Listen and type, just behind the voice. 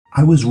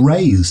I was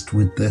raised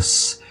with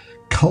this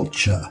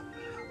culture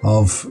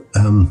of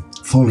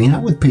falling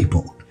out with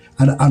people,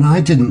 and I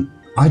didn't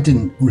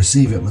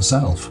receive it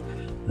myself,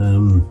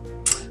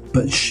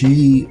 but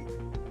she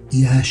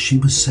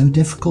was so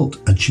difficult,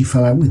 and she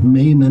fell out with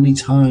me many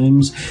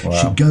times. Wow.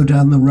 She'd go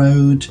down the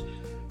road.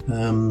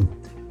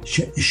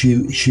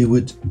 She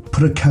would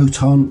put a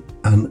coat on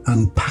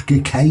and pack a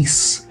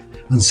case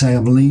and say,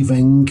 "I'm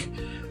leaving.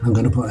 I'm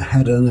going to put a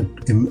head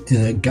in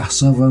a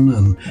gas oven,"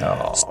 and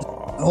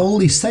all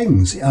these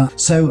things.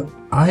 So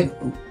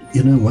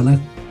when I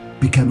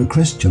became a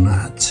Christian,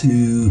 I had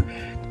to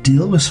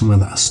deal with some of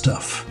that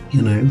stuff,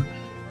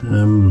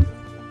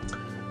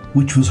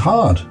 which was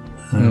hard.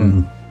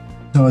 So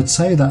I'd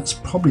say that's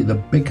probably the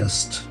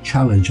biggest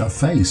challenge I've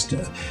faced,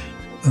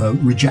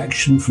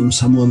 rejection from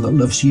someone that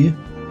loves you.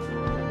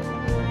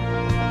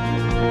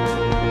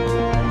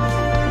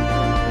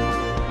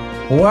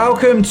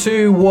 Welcome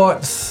to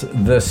What's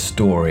the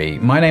Story?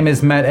 My name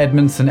is Matt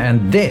Edmundson,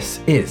 and this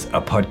is a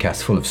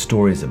podcast full of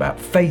stories about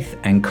faith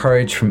and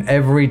courage from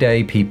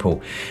everyday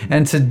people.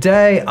 And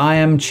today I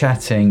am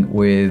chatting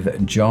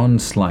with John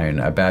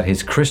Sloan about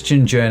his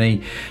Christian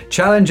journey,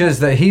 challenges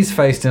that he's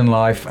faced in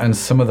life, and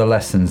some of the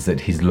lessons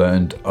that he's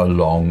learned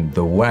along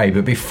the way.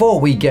 But before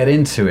we get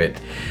into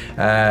it,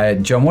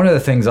 John, one of the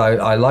things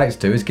I like to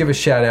do is give a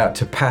shout out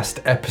to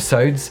past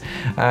episodes.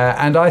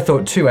 And I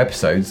thought 2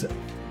 episodes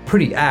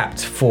pretty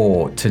apt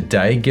for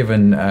today,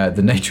 given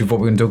the nature of what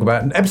we're going to talk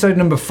about. And episode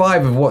number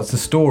 5 of What's the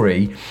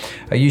Story,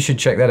 you should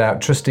check that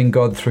out, Trusting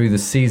God Through the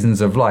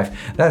Seasons of Life.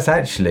 That's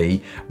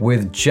actually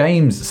with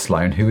James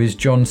Sloan, who is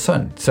John's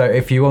son. So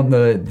if you want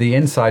the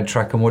inside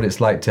track on what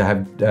it's like to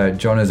have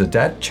John as a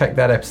dad, check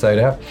that episode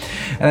out.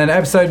 And then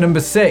episode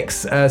number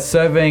 6,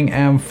 Serving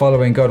and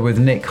Following God, with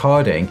Nick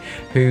Harding,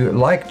 who,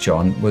 like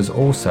John, was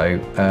also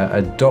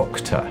a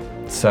doctor.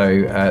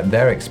 So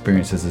their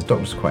experiences as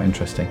doctors are quite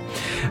interesting.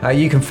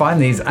 You can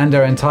find these and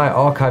our entire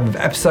archive of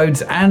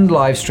episodes and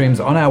live streams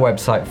on our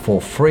website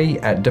for free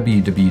at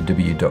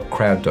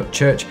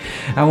www.crowd.church.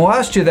 And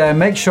whilst you're there,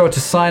 make sure to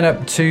sign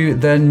up to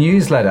the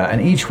newsletter.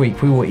 And each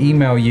week we will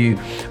email you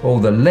all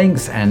the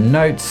links and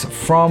notes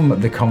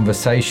from the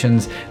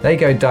conversations. They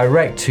go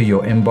direct to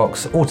your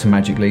inbox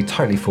automatically,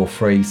 totally for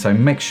free. So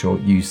make sure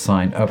you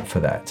sign up for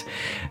that.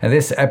 And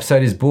this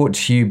episode is brought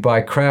to you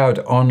by Crowd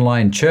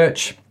Online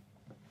Church.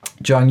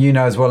 John, you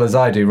know as well as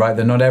I do, right,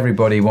 that not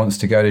everybody wants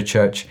to go to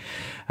church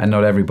and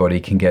not everybody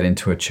can get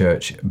into a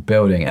church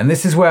building. And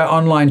this is where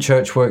online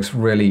church works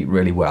really,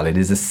 really well. It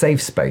is a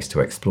safe space to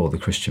explore the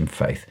Christian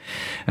faith.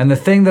 And the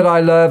thing that I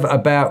love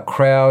about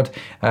Crowd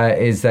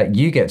is that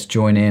you get to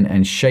join in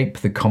and shape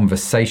the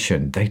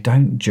conversation. They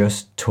don't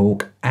just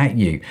talk at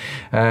you.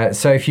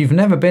 So if you've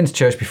never been to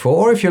church before,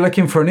 or if you're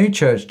looking for a new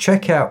church,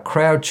 check out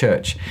Crowd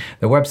Church.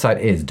 The website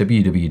is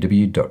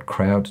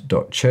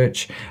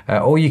www.crowd.church,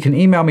 or you can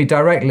email me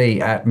directly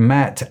at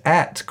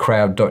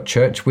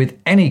matt@crowd.church with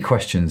any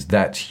questions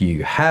that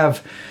you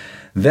have.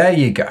 There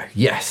you go.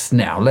 Yes.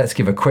 Now let's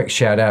give a quick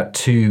shout out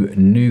to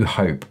New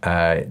Hope.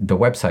 The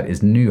website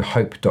is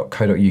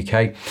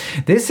newhope.co.uk.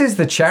 This is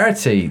the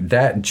charity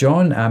that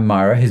John and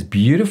Myra, his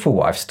beautiful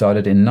wife,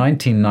 started in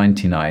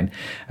 1999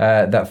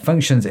 that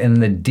functions in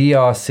the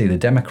DRC, the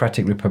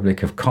Democratic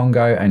Republic of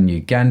Congo and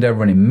Uganda,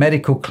 running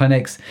medical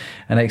clinics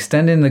and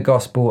extending the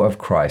gospel of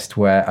Christ,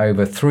 where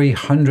over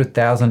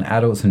 300,000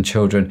 adults and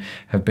children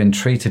have been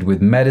treated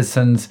with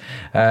medicines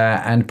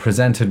and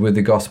presented with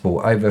the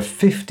gospel. Over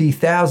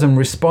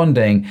 50,000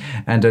 responding,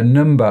 and a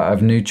number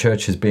of new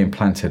churches being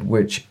planted,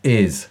 which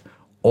is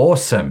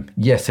awesome.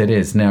 Yes, it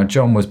is. Now,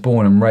 John was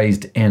born and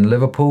raised in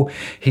Liverpool.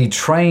 He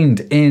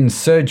trained in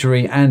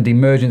surgery and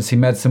emergency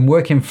medicine,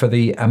 working for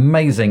the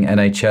amazing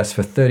NHS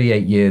for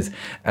 38 years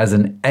as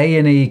an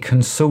A&E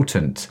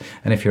Consultant.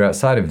 And if you're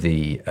outside of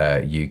the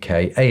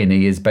UK,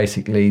 A&E is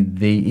basically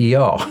the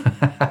ER,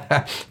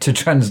 to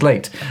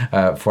translate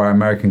for our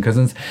American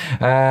cousins.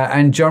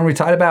 And John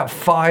retired about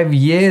 5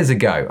 years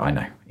ago. I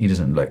know. He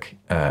doesn't look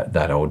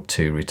that old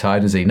to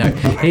retire, does he? No.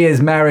 He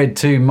is married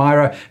to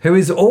Myra, who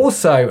is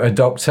also a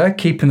doctor,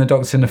 keeping the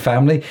doctors in the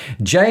family.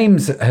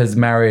 James has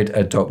married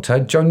a doctor.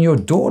 John, your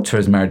daughter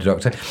has married a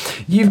doctor.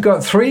 You've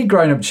got 3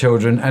 grown-up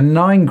children and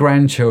 9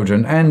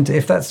 grandchildren. And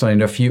if that's not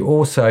enough, you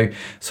also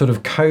sort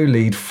of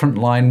co-lead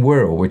Frontline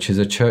Wirral, which is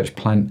a church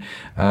plant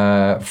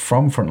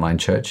from Frontline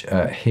Church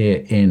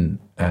here in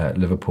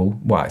Liverpool.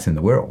 Well, it's in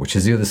the Wirral, which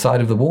is the other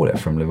side of the water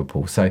from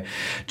Liverpool. So,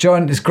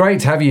 John, it's great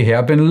to have you here.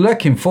 I've been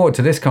looking forward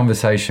to this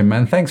conversation,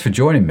 man. Thanks for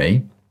joining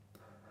me.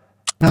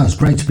 No, it's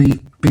great to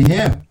be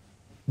here.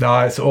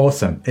 Oh, it's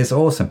awesome. It's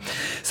awesome.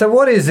 So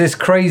what is this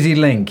crazy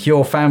link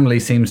your family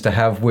seems to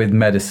have with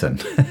medicine?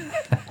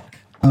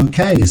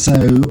 Okay,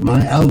 so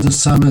my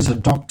eldest son is a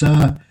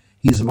doctor.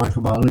 He's a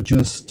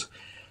microbiologist.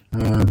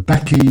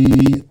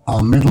 Becky,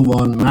 our middle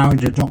one,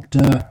 married a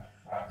doctor.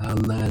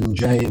 And then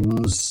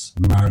James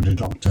married a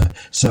doctor.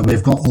 So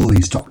we've got all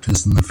these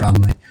doctors in the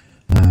family.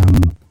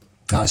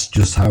 That's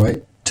just how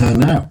it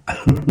turned out.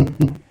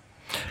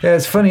 Yeah,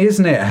 it's funny,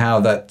 isn't it? How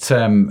that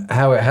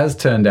how it has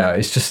turned out.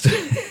 It's just,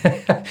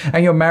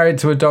 and you're married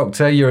to a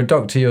doctor. You're a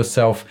doctor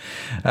yourself.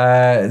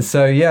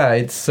 So yeah,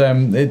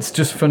 it's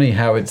just funny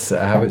how it's.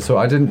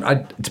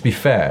 To be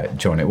fair,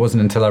 John, it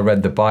wasn't until I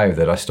read the bio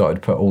that I started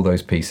to put all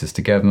those pieces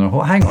together, and I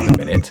thought, hang on a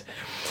minute,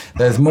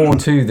 there's more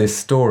to this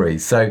story.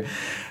 So,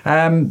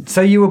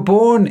 so you were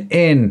born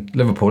in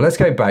Liverpool. Let's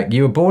go back.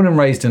 You were born and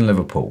raised in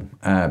Liverpool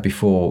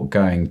before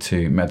going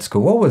to med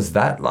school. What was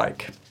that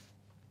like?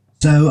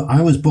 So I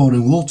was born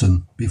in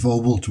Woolton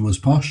before Woolton was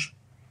posh,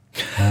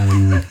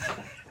 and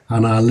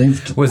I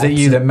lived. Was it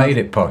you that made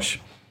it posh?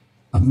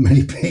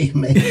 Maybe.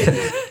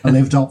 I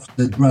lived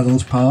opposite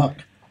Reynolds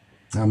Park,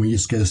 and we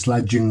used to go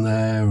sledging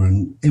there,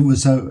 and it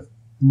was a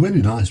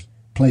really nice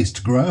place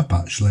to grow up,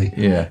 actually.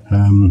 Yeah.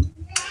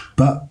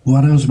 But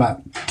when I was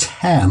about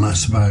 10, I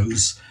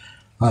suppose,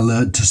 I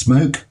learned to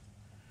smoke,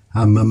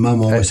 and my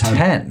mum always had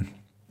 10.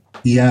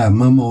 Yeah,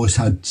 Mum always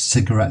had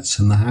cigarettes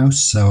in the house,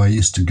 so I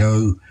used to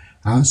go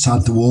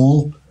outside the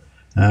wall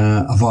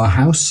of our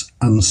house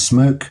and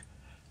smoke.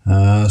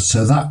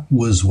 So that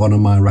was one of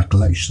my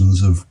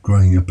recollections of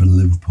growing up in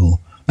Liverpool.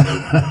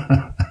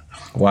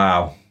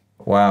 Wow.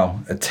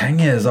 At 10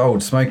 years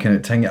old, smoking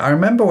at 10 years. I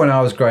remember when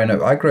I was growing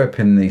up, I grew up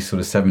in the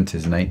sort of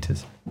 70s and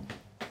 80s.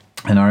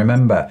 And I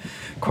remember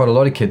quite a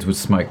lot of kids would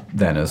smoke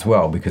then as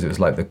well, because it was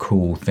like the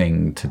cool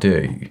thing to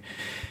do.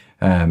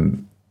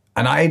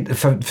 And I,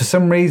 for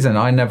some reason,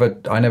 I never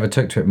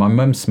took to it. My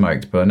mum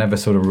smoked, but I never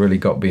sort of really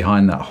got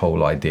behind that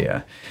whole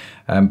idea.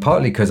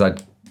 Partly because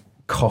I'd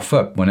cough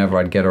up whenever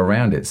I'd get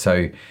around it.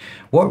 So,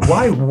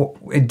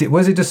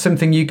 was it just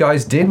something you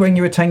guys did when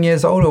you were 10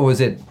 years old, or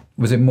was it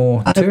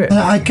more to it?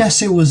 I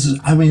guess it was.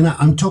 I mean,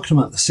 I'm talking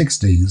about the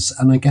 60s,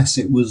 and I guess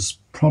it was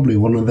probably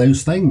one of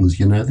those things,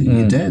 that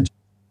you did.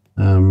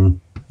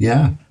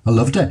 Yeah, I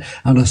loved it,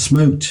 and I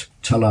smoked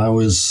till I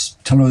was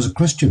a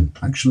Christian,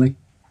 actually.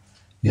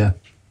 Yeah.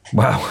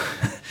 Wow.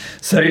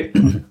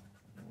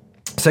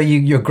 So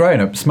you're growing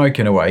up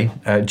smoking away,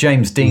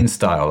 James Dean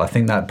style. I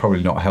think that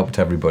probably not helped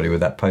everybody with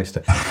that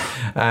poster.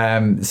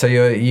 So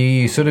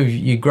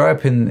you grow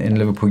up in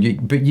Liverpool,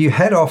 but you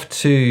head off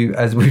to,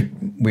 as we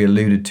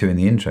alluded to in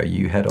the intro,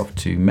 you head off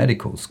to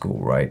medical school,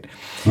 right?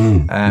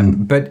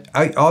 But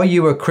are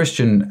you a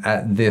Christian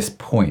at this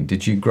point?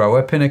 Did you grow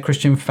up in a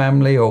Christian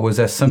family, or was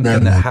there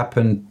something that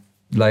happened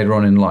later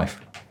on in life?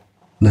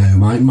 No,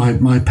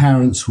 my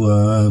parents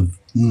were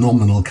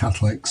nominal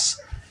Catholics.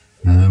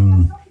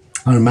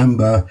 I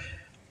remember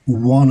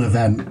one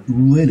event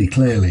really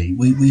clearly.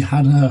 We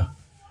had a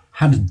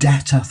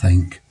debt, I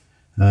think.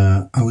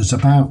 I was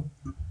about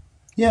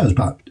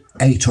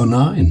 8 or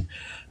 9.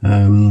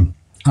 And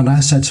I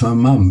said to my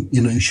mum,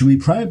 should we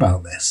pray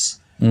about this?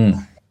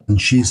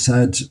 And she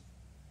said,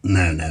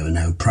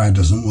 no, prayer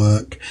doesn't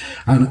work.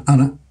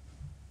 And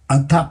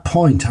at that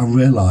point, I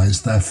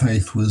realised their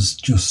faith was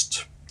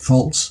just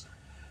false.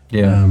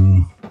 Yeah.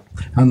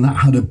 And that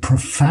had a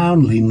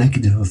profoundly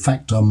negative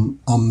effect on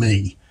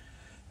me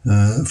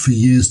for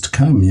years to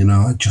come.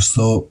 I just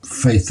thought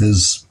faith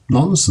is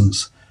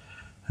nonsense.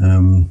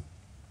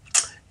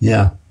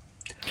 Yeah.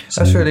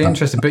 That's really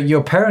interesting. But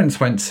your parents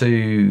went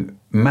to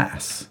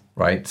mass,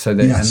 right? So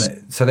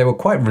they were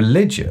quite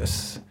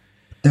religious.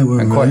 They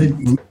were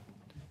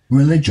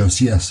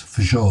religious, yes,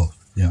 for sure.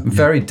 Yeah.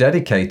 Very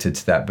dedicated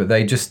to that, but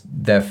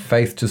their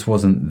faith just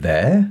wasn't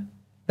there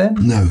then?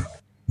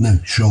 No,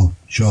 sure.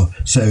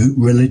 So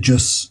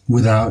religious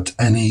without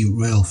any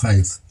real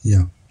faith.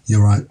 Yeah,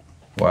 you're right.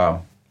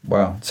 Wow.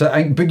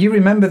 So, but you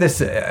remember this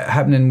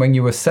happening when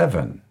you were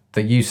 7,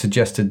 that you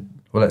suggested,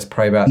 well, let's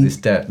pray about this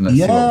debt and let's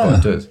see what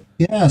God does.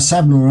 Yeah,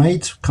 7 or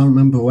 8, can't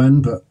remember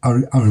when, but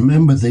I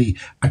remember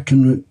I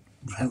can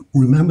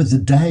remember the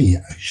day,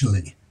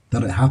 actually,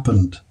 that it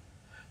happened.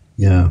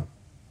 Yeah.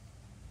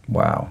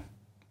 Wow.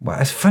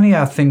 It's funny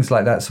how things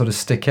like that sort of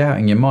stick out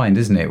in your mind,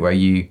 isn't it? Where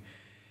you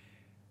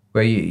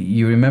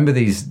remember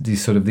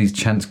these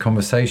chance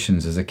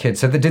conversations as a kid.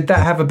 So did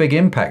that have a big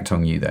impact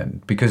on you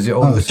then? Because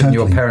all of a sudden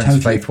your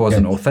parents' faith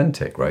wasn't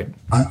authentic, right?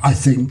 I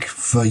think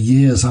for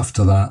years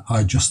after that,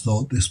 I just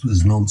thought this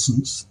was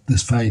nonsense,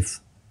 this faith.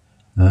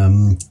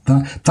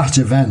 That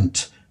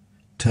event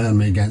turned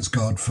me against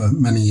God for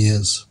many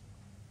years.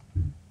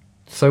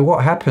 So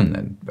what happened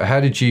then? How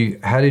did you?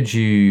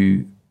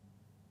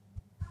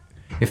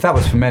 If that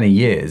was for many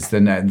years,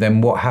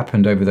 then what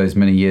happened over those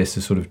many years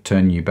to sort of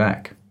turn you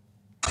back?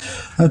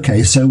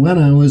 Okay, so when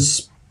I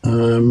was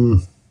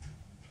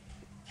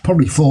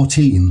probably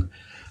 14,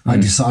 I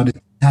decided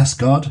to test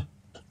God,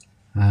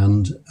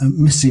 and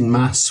missing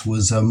Mass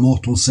was a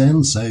mortal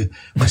sin, so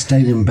I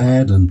stayed in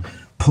bed and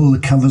pulled the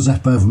covers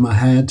up over my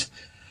head,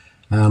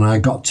 and I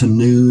got to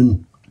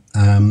noon,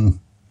 and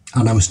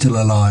I was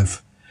still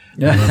alive.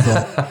 Yeah. And I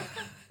thought,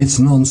 it's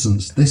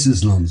nonsense, this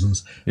is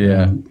nonsense.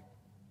 Yeah.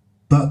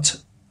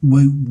 But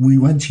we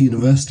went to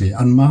university,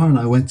 and Myra and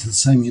I went to the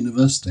same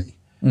university.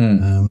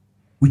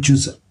 Which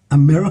was a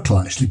miracle,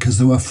 actually, because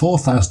there were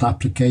 4,000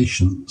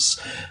 applications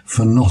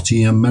for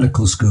Nottingham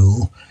Medical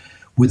School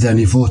with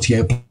only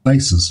 48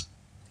 places.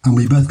 And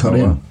we both got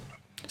in. Wow.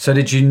 So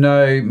did you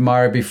know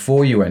Myra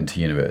before you went to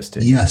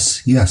university?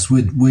 Yes.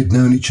 We'd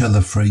known each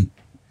other for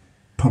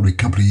probably a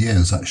couple of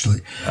years,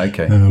 actually.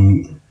 Okay.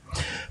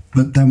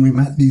 But then we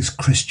met these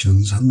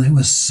Christians, and they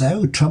were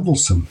so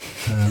troublesome.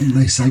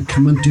 They said,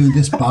 come and do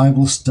this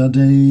Bible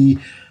study.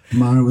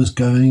 Myra was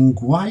going,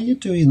 why are you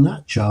doing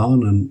that,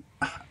 John?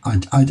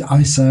 And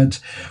I said,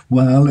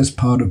 well, it's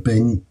part of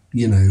being,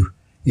 in a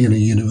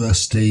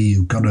university.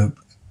 You've got to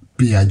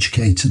be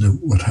educated or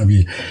what have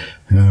you.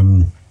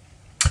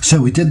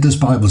 So we did this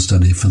Bible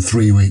study for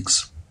 3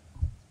 weeks.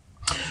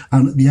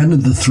 And at the end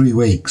of the 3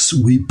 weeks,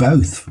 we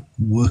both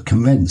were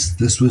convinced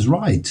this was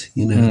right,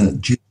 that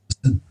Jesus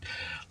had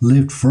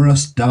lived for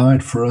us,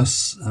 died for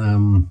us.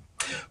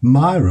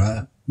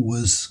 Myra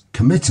was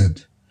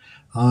committed.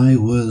 I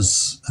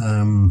was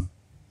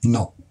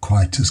not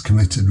quite as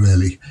committed,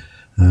 really.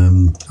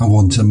 I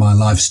wanted my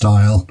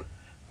lifestyle,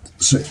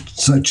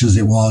 such as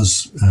it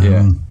was.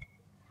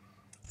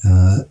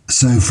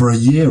 So for a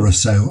year or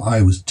so,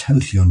 I was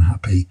totally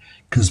unhappy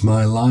because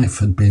my life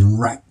had been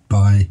wrecked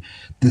by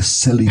this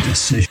silly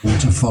decision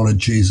to follow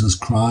Jesus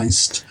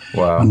Christ.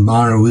 Wow. And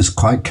Myra was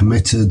quite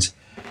committed.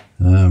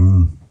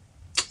 So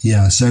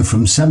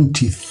from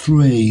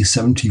 73,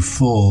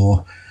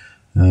 74,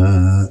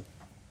 my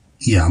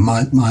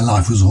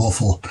life was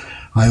awful.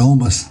 I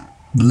almost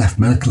left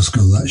medical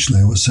school, actually.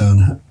 I was so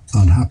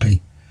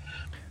unhappy.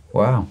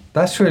 Wow,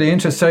 that's really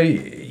interesting. So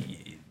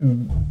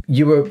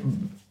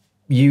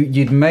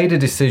you'd made a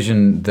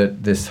decision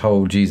that this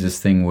whole Jesus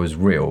thing was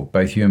real.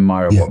 Both you and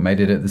Myra, made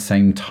it at the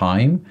same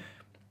time?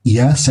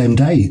 Yeah, same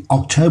day,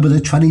 October the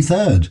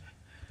 23rd,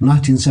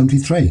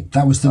 1973.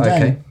 That was the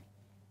day.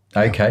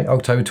 Okay,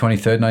 October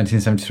 23rd,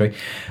 1973.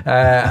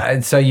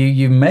 And so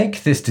you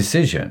make this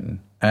decision,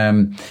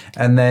 and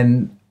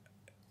then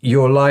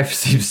your life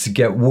seems to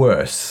get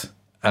worse.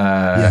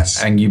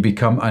 Yes. And you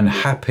become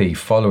unhappy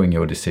following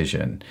your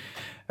decision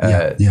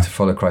to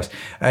follow Christ.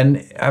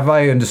 And have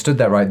I understood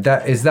that right?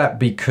 Is that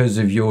because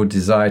of your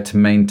desire to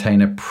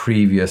maintain a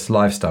previous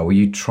lifestyle? Were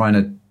you trying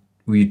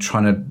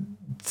to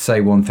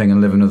say one thing and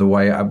live another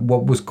way?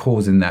 What was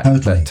causing that?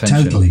 That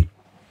tension? Totally.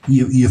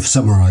 You've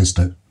summarised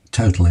it.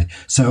 Totally.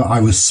 So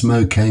I was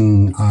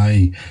smoking.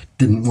 I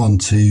didn't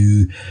want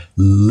to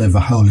live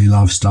a holy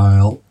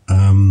lifestyle.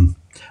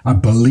 I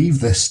believed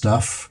this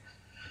stuff,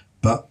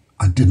 but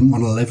I didn't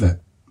want to live it.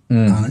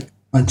 And it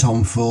went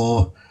on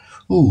for,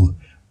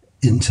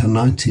 into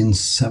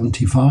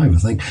 1975, I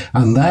think.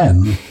 And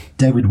then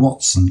David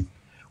Watson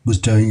was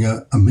doing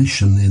a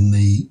mission in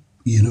the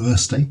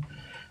university.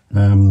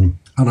 And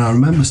I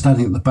remember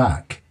standing at the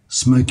back,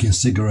 smoking a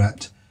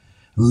cigarette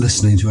and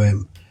listening to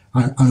him.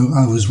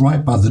 I was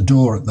right by the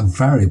door at the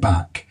very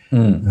back.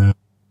 And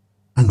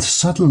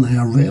suddenly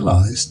I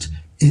realised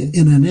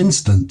in an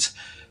instant,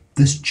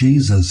 this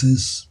Jesus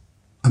is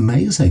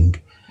amazing.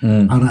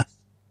 And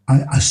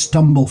I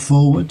stumble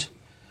forward,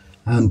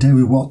 and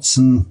David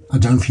Watson, I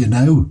don't know if you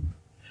know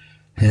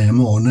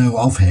him or know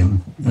of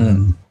him.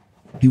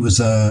 He was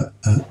an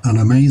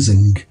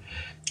amazing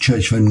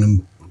Church of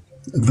England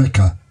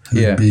vicar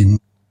who had been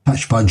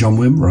touched by John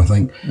Wimber, I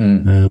think,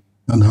 and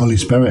the Holy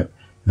Spirit.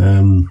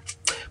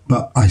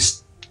 But I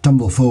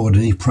stumbled forward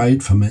and he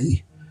prayed for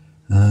me,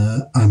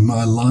 and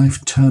my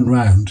life turned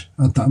round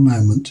at that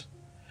moment.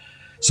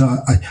 So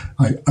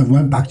I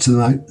went back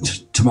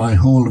to my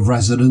hall of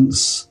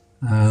residence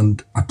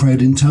and I prayed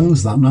in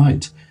tongues that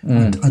night.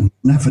 I'd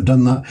never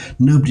done that.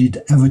 Nobody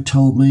had ever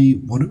told me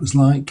what it was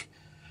like.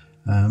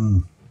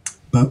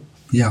 But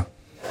yeah,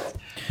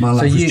 my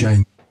life has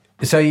changed.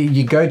 So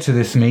you go to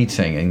this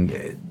meeting,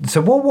 and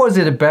so what was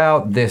it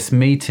about this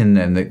meeting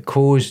then that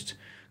caused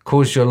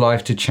your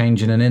life to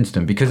change in an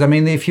instant? Because I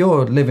mean, if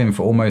you're living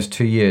for almost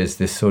 2 years,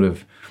 this sort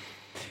of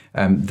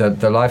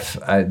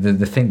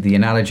the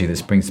analogy that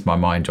springs to my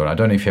mind, John, I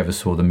don't know if you ever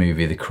saw the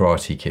movie The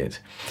Karate Kid,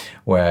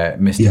 where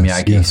Mr.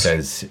 Miyagi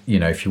says,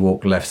 if you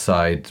walk left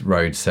side,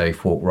 road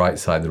safe, walk right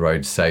side, the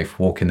road safe,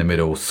 walk in the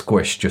middle,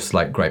 squish just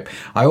like grape.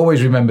 I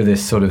always remember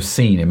this sort of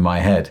scene in my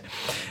head.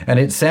 And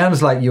it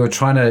sounds like you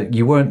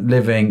weren't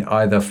living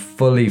either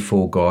fully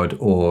for God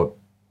or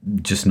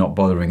just not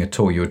bothering at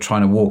all. You were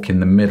trying to walk in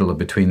the middle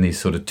between these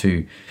sort of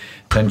two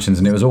tensions,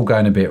 and it was all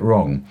going a bit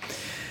wrong.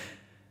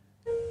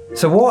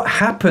 So what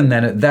happened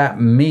then at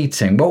that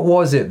meeting? What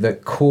was it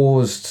that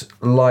caused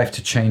life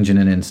to change in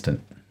an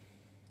instant?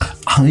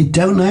 I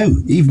don't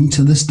know. Even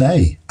to this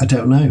day, I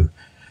don't know.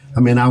 I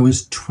mean, I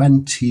was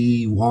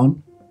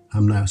 21.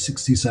 I'm now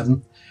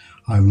 67.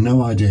 I have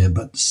no idea,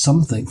 but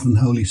something from the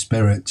Holy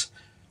Spirit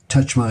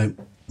touched my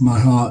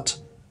heart.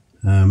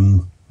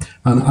 And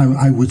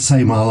I would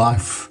say my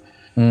life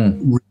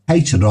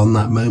rotated on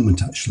that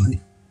moment,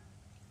 actually.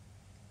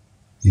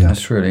 Yeah.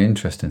 That's really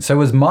interesting. So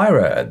was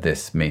Myra at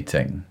this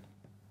meeting?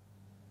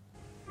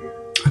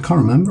 I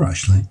can't remember,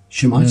 actually.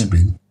 She might have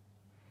been.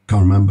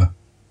 Can't remember.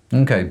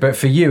 Okay, but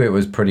for you, it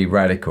was pretty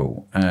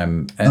radical.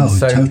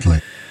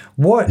 Totally.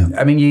 What,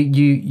 I mean,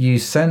 you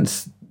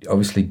sense,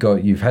 obviously,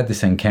 God, you've had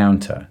this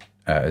encounter.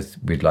 as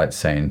we'd like to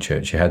say in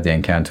church. You had the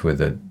encounter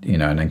with an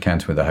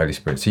encounter with the Holy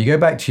Spirit. So you go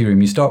back to your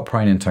room, you start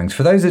praying in tongues.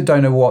 For those that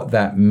don't know what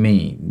that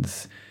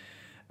means,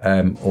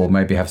 or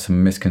maybe have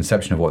some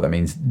misconception of what that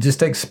means,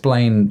 just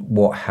explain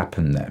what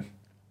happened there.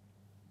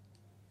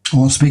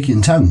 Or speaking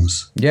in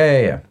tongues?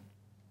 Yeah.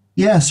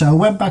 Yeah, so I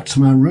went back to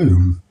my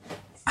room,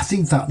 I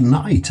think that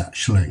night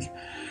actually,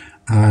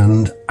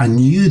 and I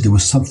knew there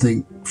was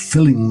something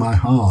filling my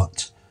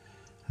heart.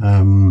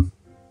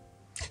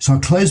 So I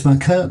closed my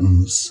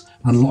curtains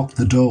and locked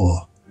the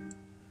door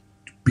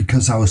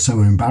because I was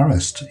so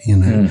embarrassed,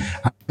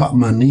 I got on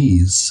my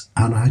knees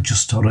and I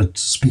just started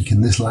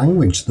speaking this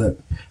language that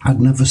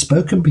I'd never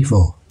spoken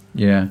before.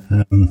 Yeah.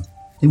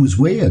 It was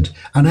weird.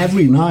 And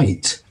every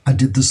night I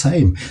did the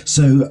same.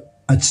 So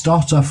I'd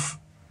start off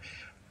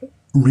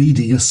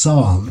reading a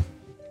psalm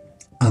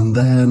and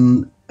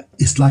then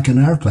it's like an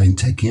airplane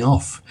taking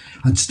off.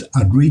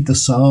 I'd read the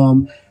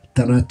psalm,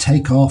 then I'd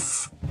take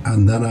off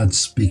and then I'd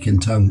speak in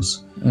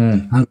tongues.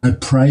 And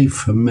I'd pray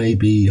for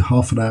maybe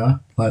half an hour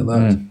like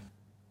that.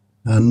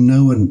 And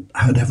no one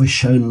had ever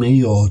shown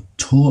me or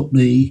taught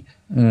me.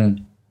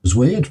 It was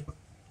weird.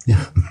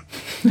 Yeah.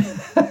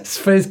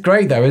 It's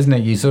great though, isn't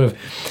it? You sort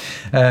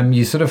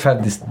of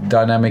had this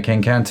dynamic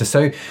encounter.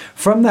 So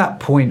from that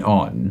point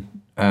on,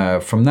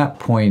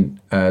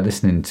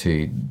 listening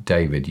to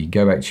David, you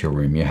go back to your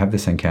room, you have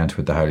this encounter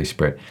with the Holy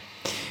Spirit.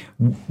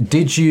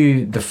 Did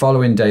you, the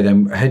following day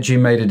then, had you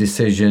made a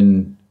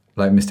decision,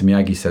 like Mr.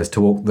 Miyagi says, to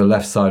walk the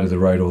left side of the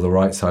road or the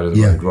right side of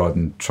the road rather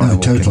than try to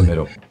walk in the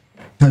middle?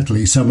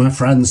 Totally. So my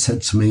friend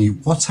said to me,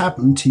 "What's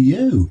happened to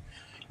you?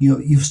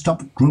 You've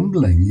stopped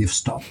grumbling. You've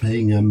stopped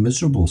being a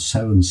miserable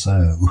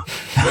so-and-so."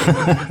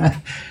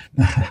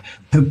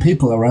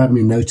 People around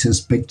me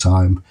noticed big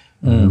time.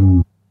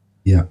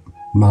 Yeah,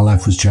 my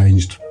life was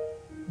changed.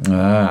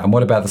 And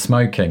what about the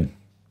smoking?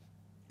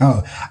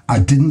 Oh, I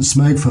didn't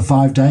smoke for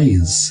 5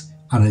 days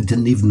and I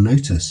didn't even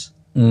notice.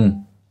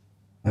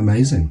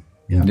 Amazing.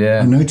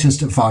 Yeah. I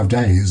noticed it 5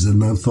 days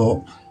and then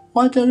thought,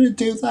 why don't it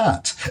do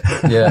that?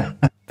 Yeah,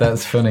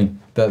 that's funny.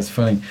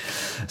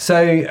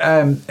 So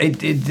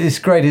it's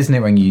great, isn't it,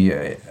 when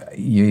you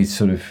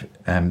sort of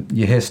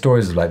you hear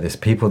stories like this.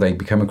 People, they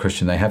become a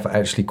Christian, they have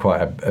actually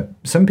quite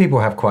some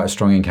people have quite a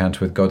strong encounter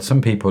with God. Some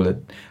people,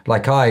 it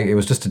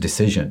was just a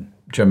decision.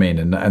 Do you know what I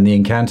mean? And the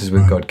encounters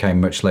with God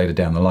came much later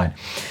down the line.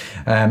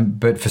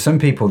 But for some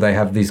people, they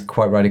have these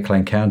quite radical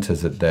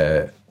encounters at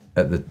their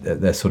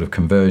sort of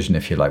conversion,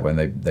 if you like, when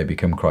they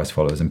become Christ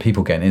followers, and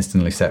people get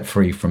instantly set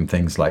free from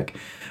things like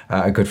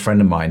a good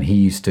friend of mine. He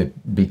used to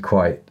be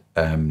quite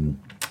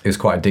he was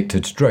quite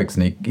addicted to drugs,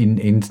 and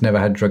he's never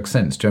had drugs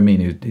since. Do you know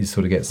what I mean? He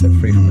sort of gets set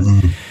free from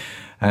it.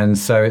 And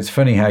so it's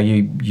funny how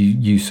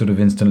you sort of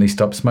instantly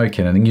stop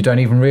smoking, and then you don't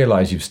even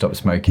realise you've stopped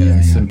smoking.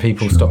 And some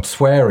people stop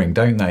swearing,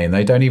 don't they? And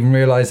they don't even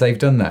realise they've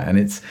done that. And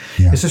it's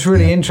just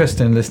really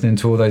interesting listening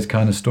to all those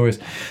kind of stories.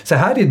 So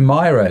how did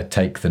Myra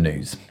take the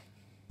news?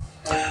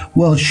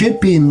 Well, she'd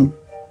been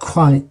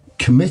quite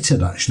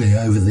committed actually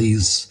over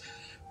these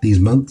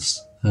months.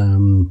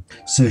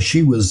 So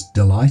she was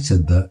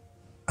delighted that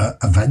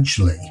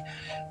eventually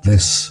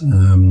this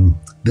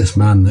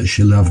man that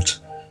she loved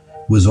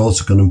was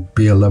also going to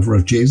be a lover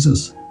of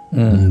Jesus.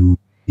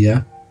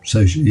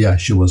 So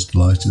she was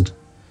delighted.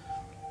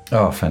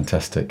 Oh,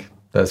 fantastic.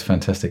 That's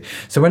fantastic.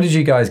 So when did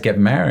you guys get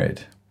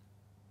married?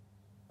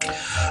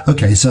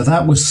 Okay, so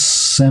that was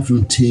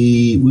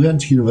 70. We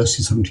went to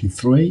university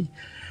 73.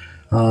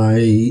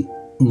 I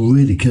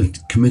really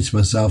committed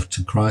myself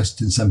to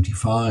Christ in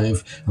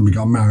 75, and we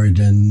got married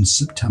in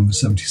September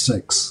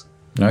 76.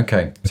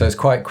 Okay, so it's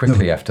quite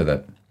quickly after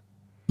that.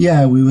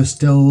 Yeah, we were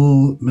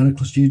still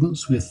medical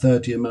students. We were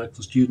third-year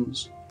medical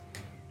students.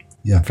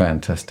 Yeah.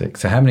 Fantastic.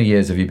 So how many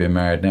years have you been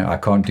married now? I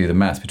can't do the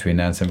maths between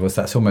now and 7.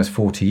 That's almost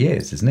 40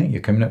 years, isn't it?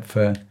 You're coming up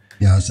for...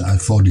 Yeah, I was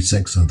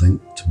 46, I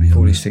think, to be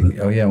 46,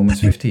 honest. Oh, yeah,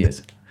 almost 50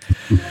 years.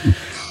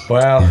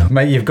 Well,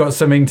 mate, you've got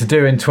something to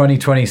do in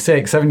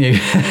 2026, haven't you?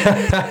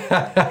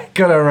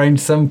 Got to arrange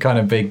some kind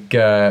of big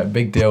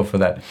deal for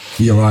that.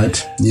 You're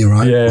right.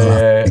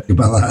 Yeah. Think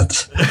about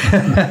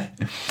that.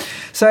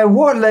 So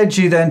what led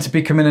you then to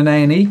becoming an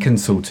A&E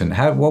consultant?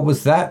 What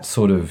was that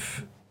sort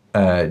of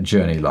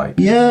journey like?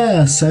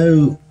 Yeah,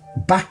 so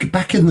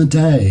back in the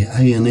day,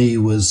 A&E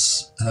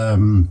was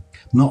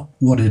not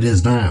what it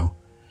is now.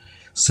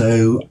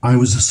 So I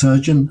was a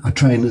surgeon. I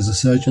trained as a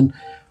surgeon.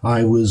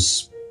 I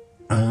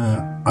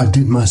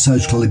did my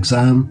surgical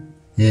exam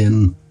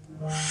in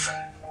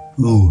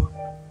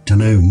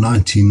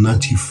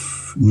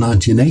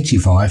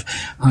 1985,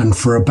 and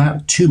for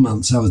about 2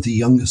 months I was the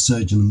youngest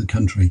surgeon in the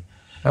country.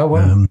 Oh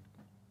wow!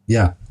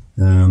 So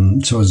I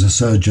was a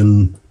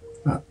surgeon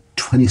at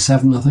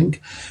 27, I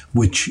think,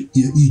 which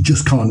you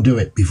just can't do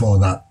it before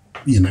that,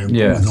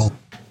 with all the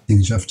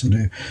things you have to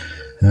do.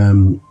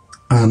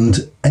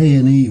 And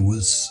A&E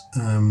was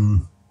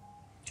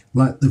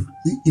like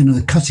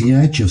the cutting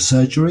edge of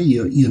surgery.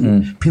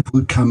 People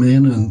would come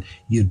in and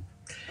you'd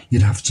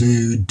have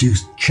to do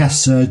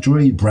chest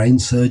surgery, brain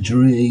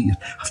surgery, you'd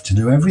have to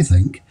do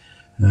everything.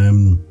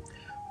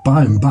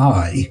 by and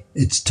by,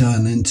 it's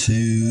turned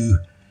into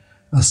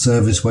a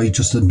service where you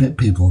just admit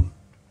people.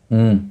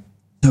 So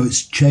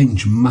it's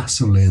changed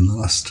massively in the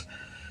last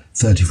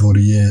 30,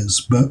 40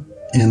 years. But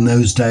in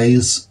those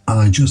days,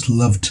 I just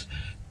loved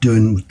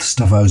doing the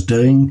stuff I was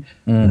doing,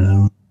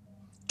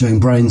 doing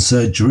brain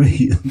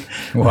surgery.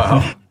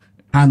 Wow.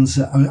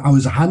 I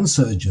was a hand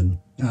surgeon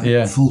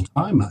full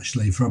time,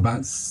 actually, for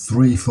about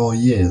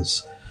 3-4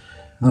 years.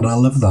 And I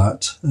love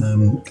that.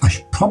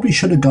 I probably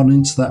should have gone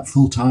into that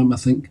full time, I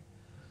think.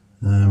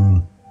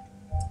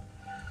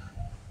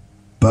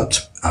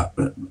 But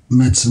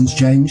medicine's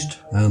changed,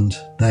 and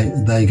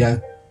there you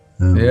go.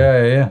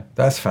 Yeah,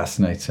 that's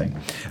fascinating.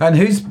 And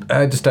who's,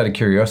 just out of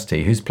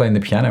curiosity, who's playing the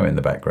piano in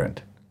the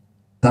background?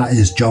 That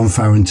is John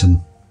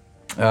Farrington.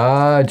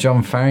 Ah,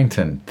 John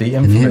Farrington, the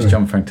infamous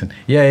John Farrington.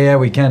 Yeah,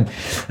 we can.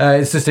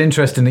 It's just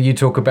interesting that you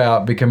talk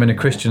about becoming a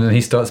Christian and he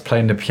starts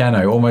playing the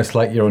piano, almost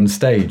like you're on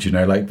stage,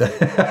 like the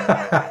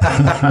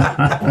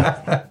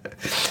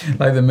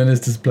like the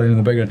minister's playing in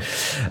the background.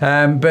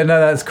 But no,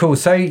 that's cool.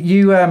 So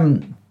you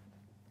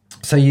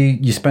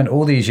spent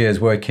all these years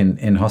working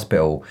in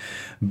hospital,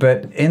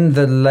 but in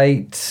the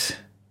late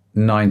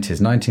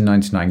 90s,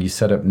 1999, you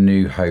set up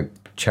New Hope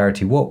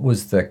Charity. What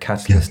was the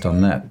catalyst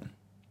on that?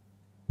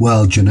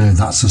 Well,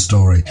 that's a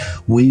story.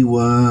 We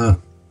were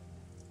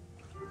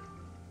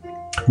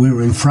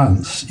in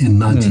France in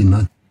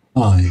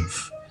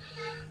 1995,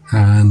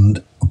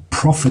 and a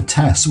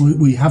prophetess.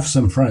 We have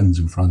some friends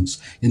in France,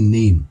 in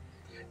Nîmes.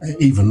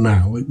 Even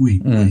now,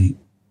 we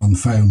on the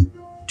phone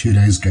 2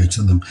 days ago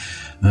to them.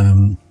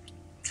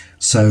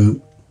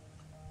 So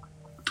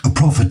a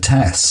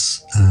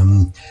prophetess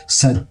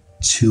said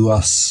to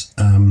us,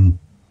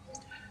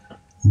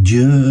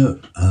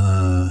 Dieu,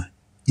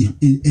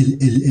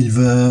 il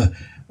veut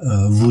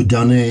vous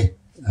donner,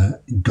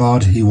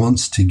 God, he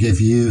wants to give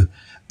you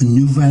a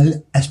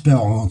nouvelle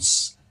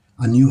espérance,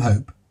 a new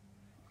hope.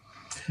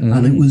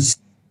 And it was,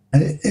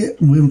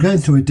 we were going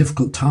through a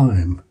difficult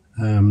time,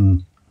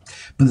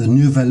 but the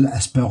nouvelle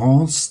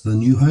espérance, the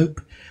new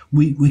hope,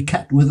 we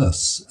kept with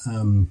us.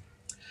 And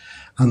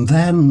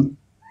then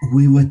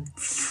we were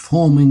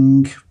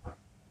forming,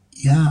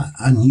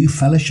 a new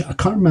fellowship. I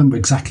can't remember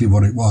exactly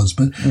what it was,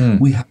 but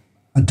we had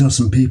a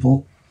dozen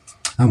people.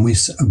 And we,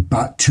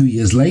 about 2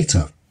 years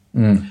later,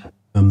 and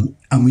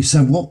we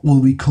said, what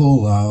will we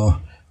call our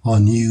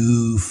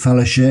new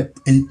fellowship?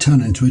 It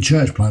turned into a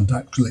church plant,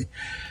 actually.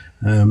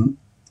 And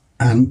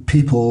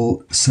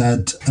people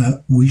said,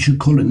 we should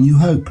call it New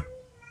Hope.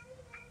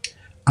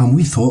 And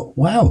we thought,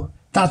 wow,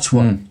 that's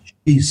what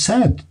he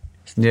said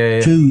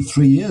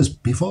 2-3 years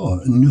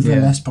before,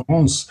 Nouvelle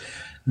Espérance.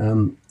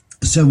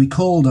 So we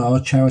called our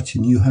charity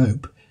New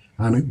Hope,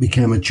 and it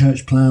became a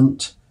church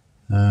plant.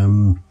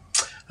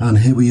 And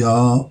here we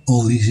are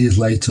all these years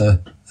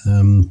later.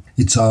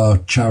 It's our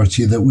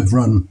charity that we've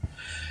run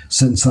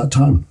since that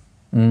time.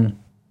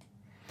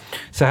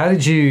 So how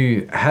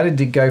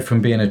did it go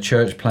from being a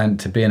church plant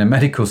to being a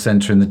medical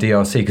centre in the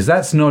DRC? Because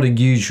that's not a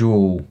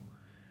usual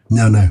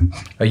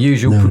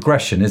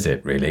progression, is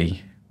it,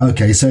 really?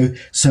 Okay, so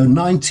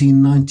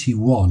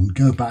 1991,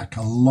 go back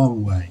a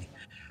long way.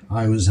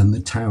 I was in the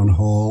town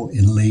hall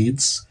in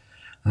Leeds,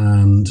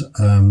 and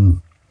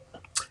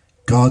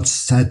God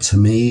said to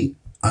me,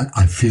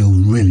 I feel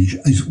really,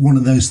 it's one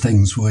of those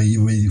things where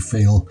you really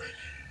feel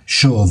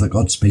sure that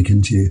God's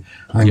speaking to you.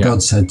 And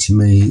God said to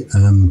me,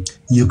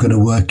 you're going to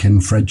work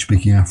in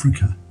French-speaking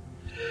Africa.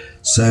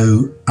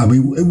 So, I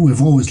mean,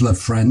 we've always loved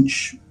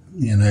French,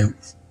 the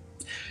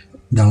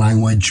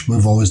language.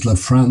 We've always loved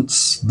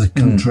France, the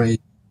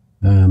country.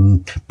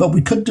 But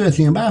we couldn't do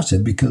anything about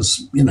it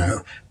because,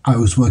 I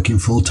was working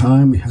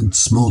full-time. We had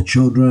small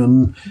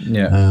children.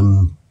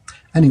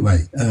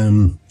 Anyway,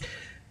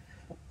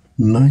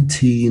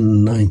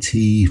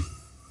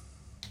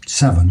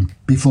 1997,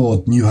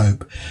 before New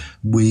Hope,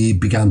 we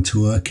began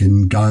to work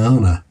in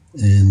Guyana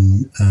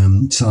in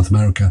South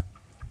America,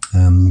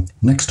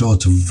 next door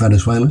to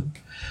Venezuela.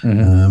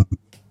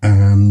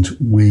 And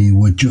we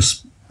were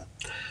just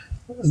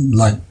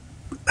like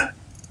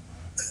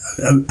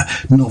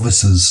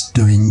novices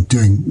doing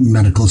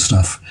medical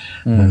stuff.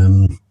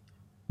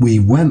 We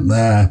went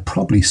there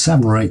probably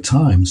 7 or 8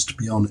 times, to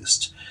be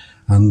honest.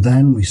 And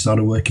then we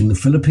started working in the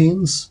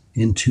Philippines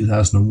in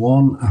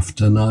 2001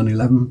 after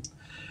 9/11.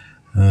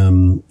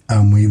 And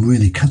we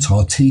really cut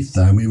our teeth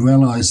there. And we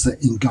realized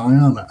that in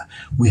Guyana,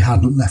 we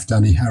hadn't left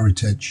any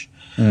heritage.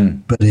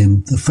 But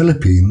in the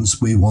Philippines,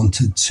 we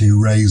wanted to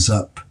raise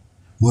up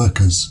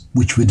workers,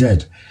 which we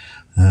did.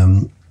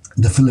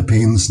 The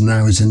Philippines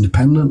now is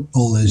independent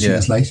all those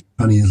years later,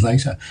 20 years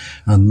later,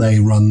 and they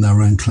run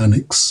their own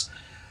clinics.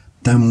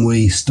 Then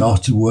we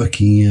started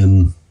working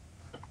in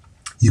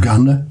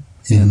Uganda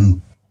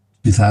in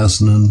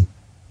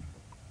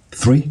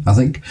 2003, I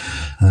think.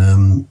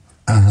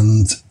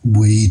 And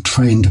we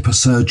trained up a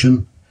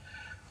surgeon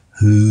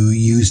who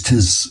used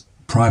his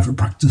private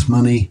practice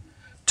money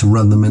to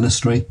run the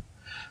ministry.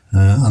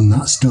 And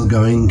that's still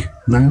going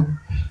now.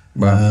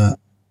 Wow.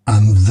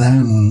 And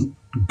then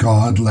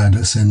God led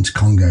us into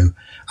Congo.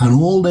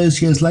 And all those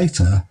years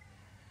later,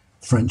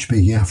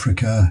 French-speaking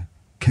Africa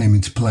came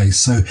into place.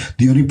 So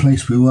the only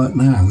place we work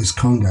now is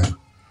Congo.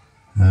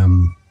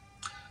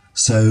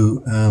 It's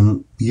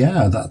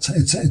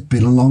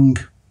been a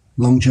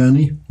long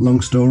journey,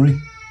 long story,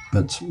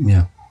 but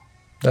yeah.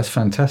 That's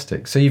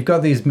fantastic. So you've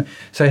got these.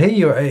 So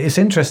here it's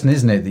interesting,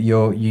 isn't it, that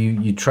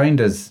you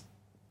trained as,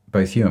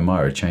 both you and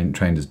Myra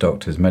trained as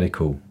doctors,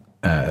 medical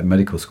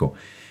school,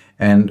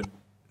 and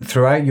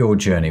throughout your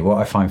journey, what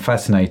I find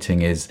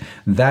fascinating is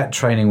that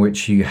training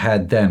which you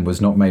had then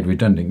was not made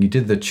redundant. You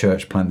did the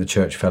church plant, the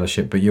church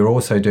fellowship, but you're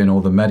also doing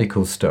all the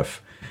medical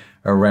stuff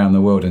around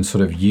the world and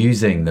sort of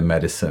using the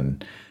medicine,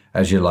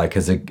 as you like,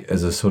 as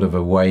a sort of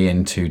a way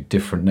into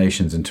different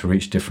nations and to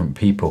reach different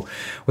people.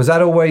 Was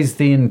that always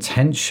the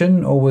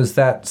intention, or was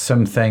that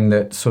something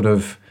that sort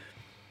of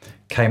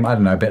came, I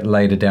don't know, a bit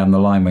later down the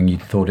line when you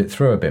thought it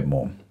through a bit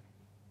more?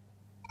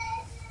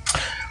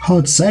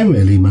 Hard to say,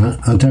 really, Matt.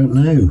 I don't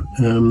know.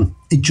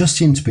 It just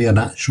seemed to be a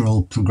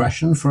natural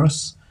progression for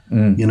us.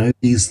 You know,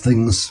 these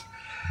things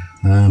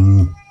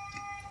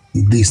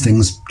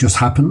just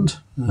happened.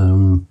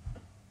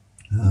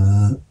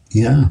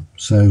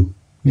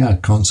 I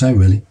can't say,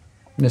 really.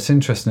 It's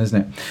interesting,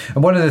 isn't it?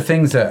 And one of the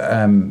things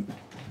that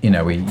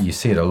you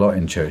see it a lot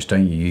in church,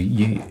 don't you?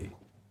 You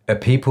are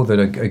people that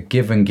are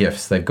given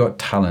gifts. They've got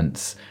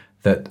talents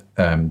that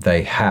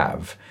they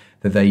have,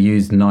 that they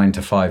use 9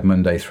 to 5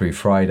 Monday through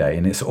Friday,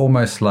 and it's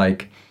almost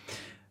like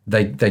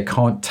they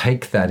can't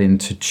take that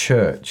into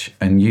church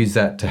and use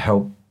that to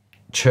help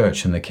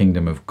church and the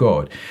kingdom of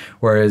God.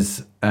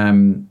 Whereas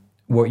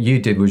what you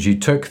did was you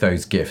took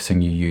those gifts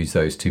and you used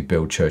those to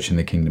build church in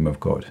the kingdom of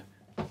God.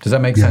 Does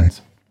that make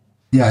sense?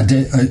 Yeah, I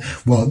did.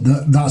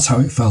 That's how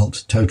it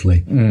felt.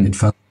 Totally. It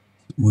felt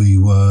we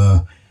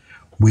were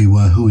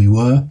who we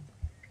were,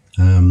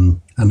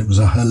 and it was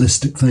a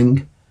holistic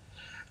thing.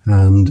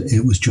 And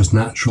it was just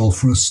natural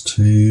for us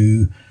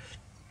to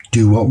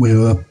do what we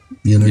were,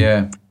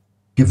 given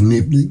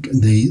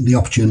the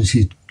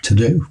opportunity to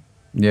do.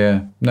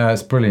 Yeah, no,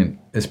 it's brilliant.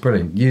 It's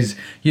brilliant. Use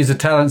the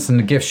talents and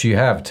the gifts you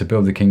have to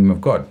build the kingdom of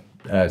God.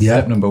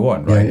 Step number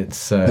one, right? Yeah,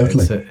 it's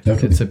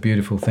a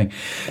beautiful thing.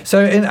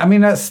 So,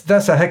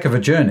 that's a heck of a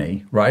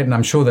journey, right? And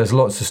I'm sure there's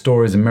lots of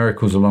stories and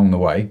miracles along the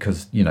way,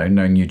 because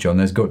knowing you, John,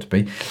 there's got to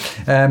be.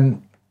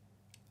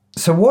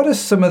 So what are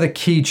some of the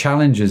key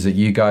challenges that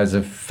you guys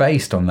have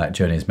faced on that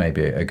journey is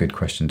maybe a good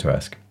question to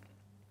ask.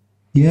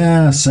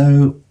 Yeah,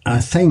 so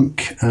I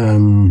think,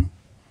 I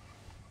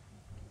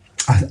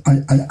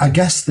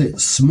guess the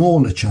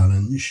smaller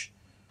challenge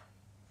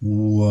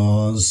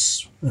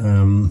was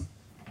some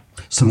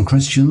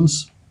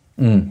Christians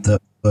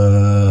that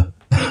were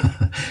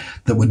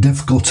that were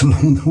difficult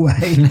along the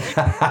way.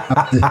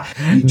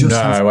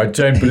 I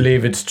don't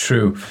believe it's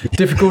true.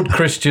 Difficult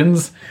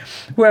Christians.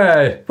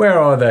 Where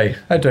are they?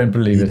 I don't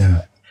believe it.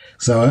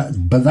 So,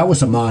 but that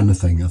was a minor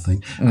thing, I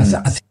think. I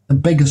think the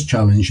biggest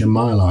challenge in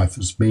my life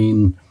has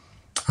been,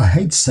 I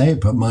hate to say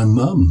it, but my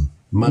mum.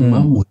 My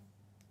mum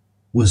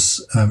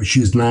was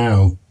she's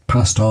now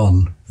passed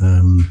on.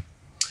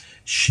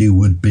 She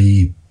would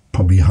be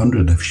probably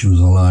 100 if she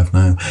was alive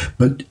now.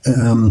 But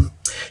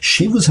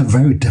she was a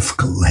very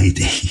difficult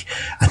lady,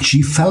 and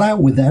she fell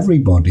out with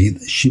everybody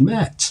that she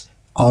met.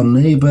 Our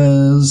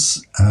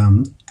neighbours,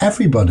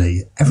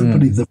 everybody,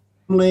 the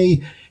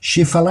family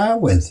she fell out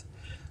with.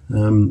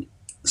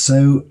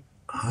 So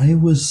I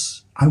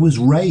was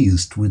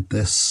raised with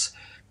this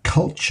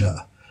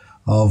culture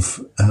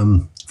of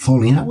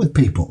falling out with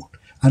people,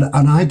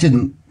 and I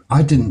didn't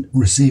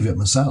receive it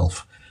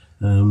myself.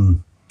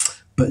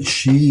 But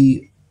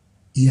she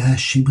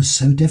was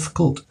so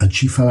difficult, and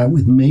she fell out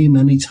with me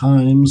many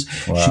times.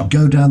 Wow. She'd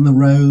go down the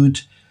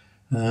road.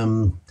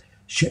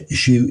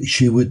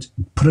 She would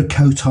put a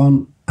coat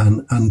on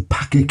and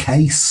pack a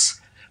case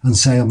and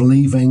say, "I'm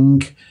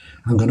leaving.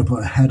 I'm going to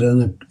put a head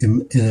in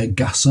a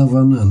gas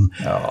oven," and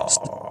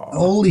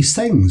all these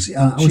things.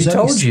 She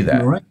told you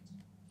that? Right?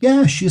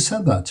 Yeah, she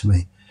said that to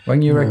me.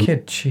 When you were a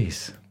kid?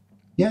 Jeez.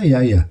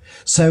 Yeah.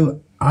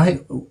 So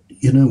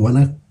when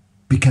I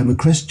became a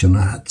Christian,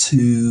 I had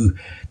to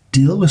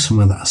deal with some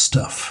of that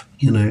stuff,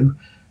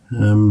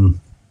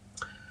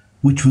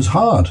 which was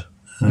hard.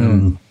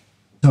 So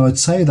I'd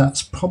say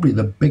that's probably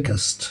the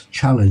biggest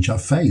challenge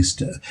I've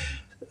faced,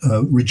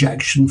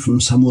 rejection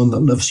from someone that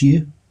loves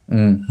you.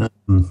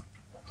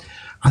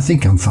 I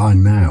think I'm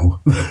fine now.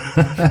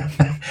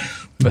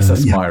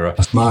 That's Myra.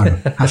 That's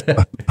Myra.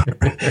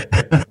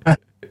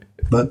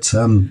 But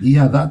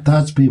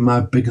that's been my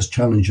biggest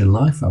challenge in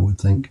life, I would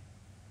think.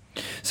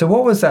 So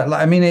what was that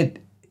like? I mean,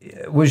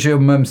 was your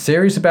mum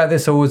serious about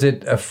this, or was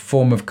it a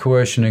form of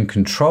coercion and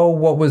control?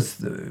 What was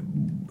the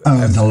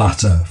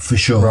latter, for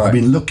sure. Right. I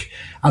mean, look,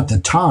 at the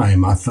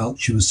time, I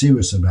felt she was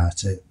serious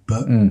about it,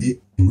 but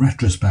in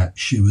retrospect,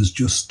 she was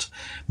just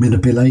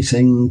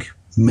manipulating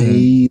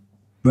me,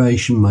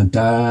 my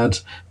dad,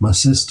 my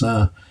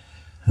sister.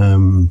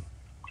 So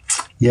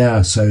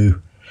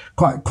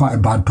quite a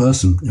bad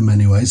person in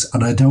many ways,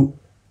 and I don't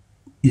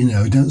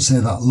say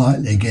that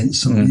lightly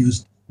against somebody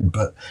who's,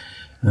 but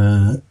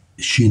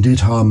she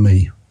did harm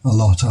me a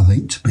lot, I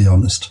think, to be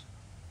honest.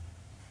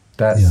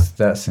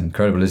 That's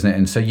incredible, isn't it?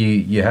 And so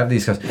you have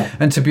these guys.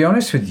 And to be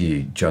honest with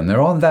you, John,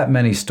 there aren't that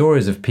many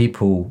stories of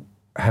people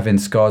having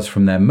scars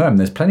from their mum.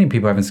 There's plenty of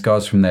people having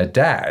scars from their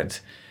dad,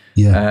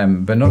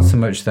 but not so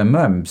much their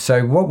mum.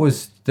 So what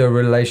was the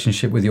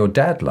relationship with your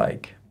dad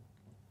like?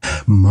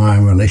 My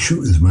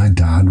relationship with my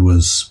dad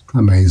was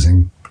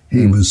amazing.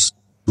 He was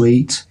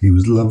sweet. He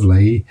was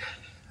lovely.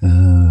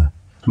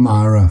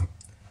 Myra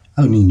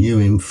only knew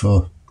him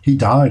he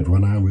died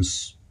when I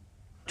was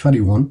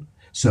 21.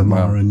 So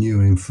Myra knew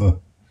him for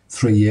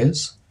 3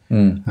 years.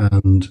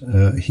 And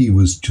he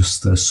was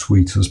just the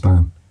sweetest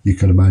man you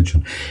could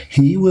imagine.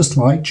 He was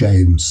like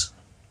James.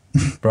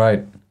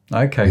 Right.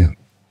 Okay. Yeah.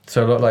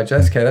 So a lot like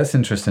Jessica. That's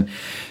interesting.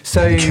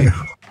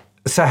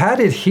 So how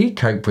did he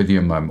cope with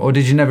your mum? Or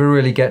did you never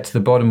really get to the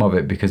bottom of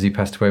it because he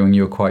passed away when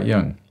you were quite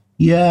young?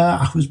 Yeah,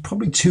 I was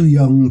probably too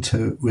young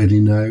to really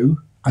know.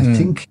 I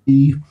think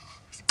he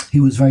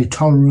was very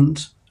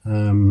tolerant.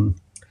 I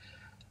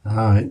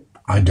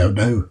don't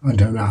know. I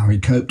don't know how he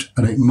coped.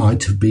 And it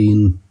might have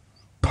been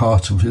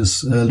part of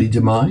his early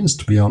demise,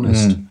 to be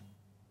honest.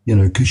 You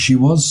know, because she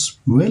was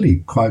really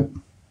quite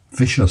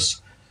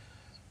vicious.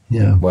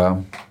 Yeah.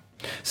 Wow.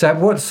 So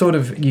what sort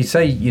of, you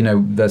say, you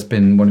know, that's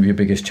been one of your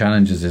biggest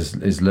challenges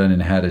is learning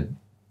how to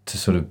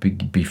sort of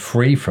be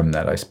free from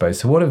that, I suppose.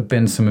 So what have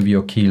been some of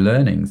your key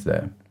learnings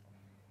there?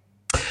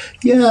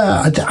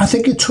 Yeah, I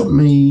think it took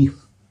me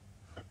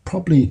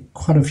probably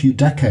quite a few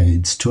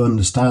decades to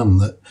understand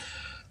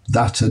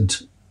that had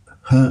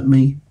hurt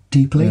me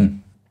deeply.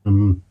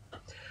 And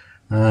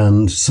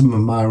some of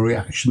my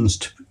reactions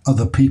to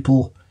other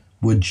people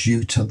were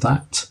due to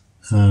that.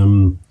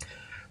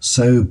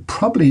 So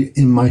probably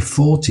in my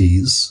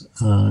 40s,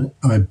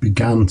 I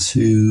began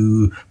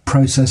to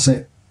process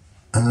it.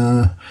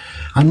 I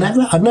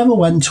never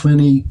went to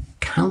any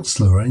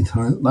counsellor or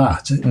anything like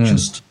that. It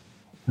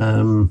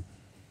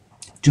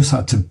just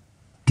had to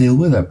deal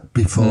with it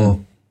before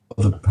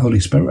the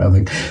Holy Spirit, I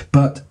think.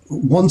 But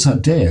once I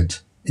did,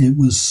 it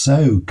was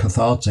so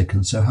cathartic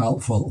and so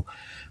helpful.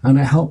 And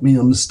it helped me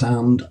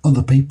understand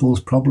other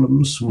people's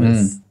problems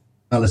with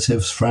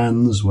relatives,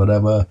 friends,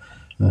 whatever.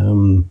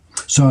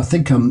 So I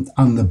think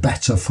I'm the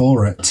better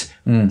for it,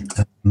 you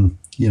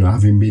know,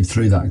 having been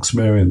through that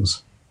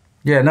experience.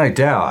 Yeah, no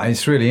doubt.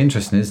 It's really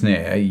interesting, isn't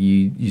it?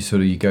 You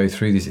go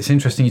through this. It's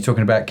interesting you're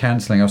talking about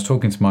counselling. I was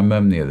talking to my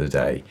mum the other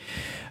day,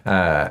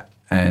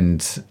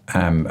 and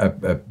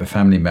a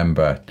family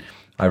member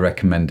I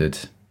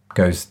recommended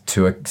goes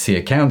to see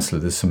a counsellor.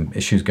 There's some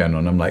issues going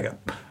on. I'm like,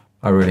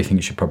 I really think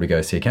you should probably go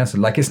see a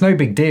counsellor. Like, it's no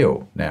big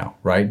deal now,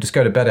 right? Just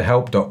go to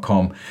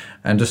betterhelp.com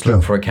and just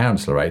look for a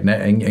counsellor, right?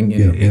 And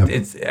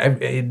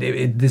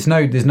there's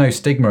no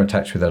stigma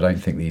attached with it, I don't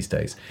think, these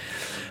days.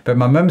 But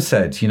my mum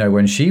said, you know,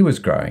 when she was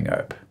growing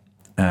up,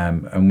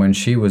 and when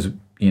she was,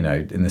 you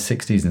know, in the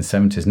 60s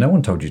and 70s, no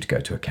one told you to go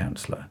to a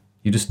counsellor.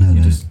 You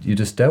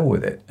just dealt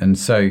with it. And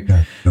so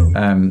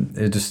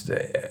it just...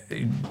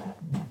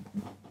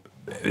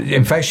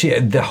 in fact,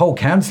 the whole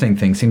counselling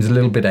thing seems a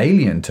little bit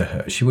alien to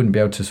her. She wouldn't be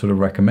able to sort of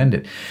recommend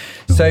it.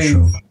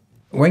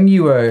 When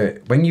you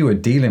were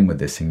dealing with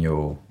this in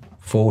your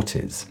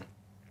 40s,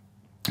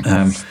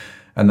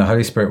 and the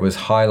Holy Spirit was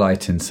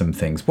highlighting some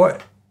things,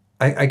 what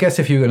I guess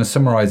if you were going to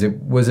summarize it,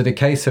 was it a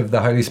case of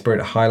the Holy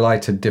Spirit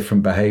highlighted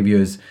different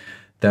behaviors?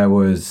 There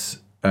was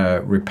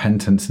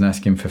repentance and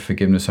asking for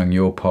forgiveness on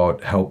your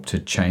part helped to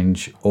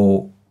change,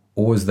 or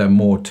was there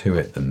more to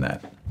it than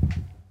that?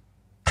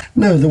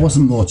 No, there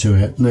wasn't more to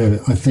it. No,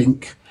 I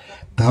think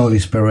the Holy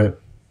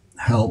Spirit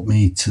helped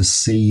me to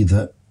see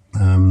that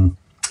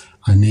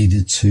I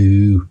needed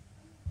to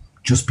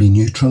just be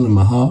neutral in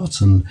my heart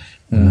and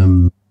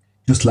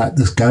just let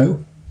this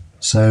go.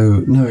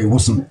 So, no, it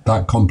wasn't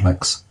that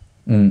complex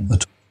at all.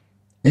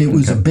 It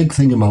was a big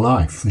thing in my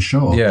life, for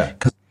sure. Yeah.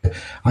 Because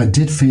I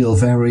did feel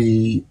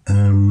very,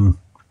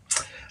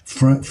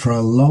 for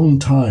a long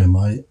time,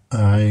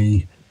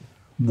 I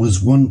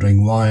was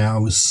wondering why I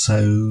was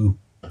so...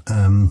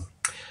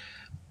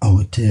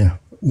 oh dear,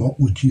 what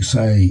would you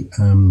say?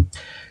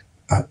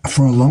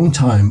 For a long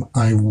time,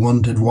 I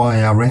wondered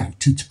why I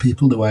reacted to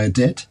people the way I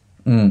did.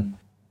 And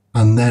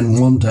then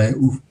one day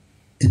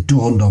it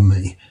dawned on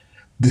me,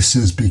 this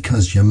is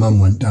because your mum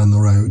went down the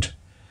road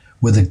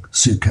with a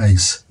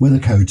suitcase, with a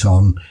coat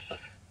on,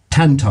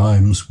 10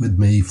 times with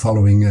me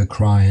following her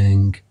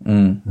crying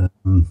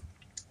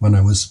when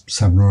I was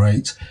 7 or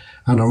 8.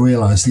 And I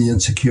realised the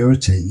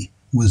insecurity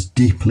was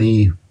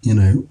deeply, you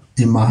know,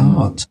 in my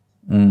heart.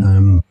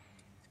 And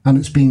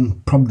it's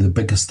been probably the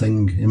biggest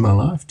thing in my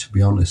life, to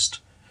be honest.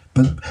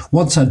 But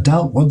once I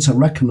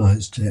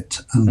recognised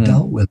it and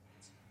dealt with it,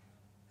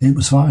 it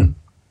was fine.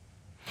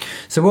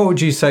 So what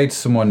would you say to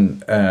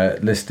someone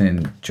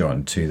listening,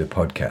 John, to the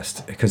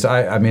podcast? Because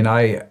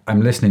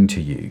I'm listening to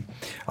you.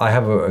 I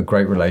have a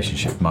great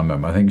relationship with my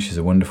mum. I think she's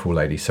a wonderful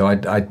lady. So I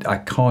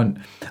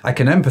can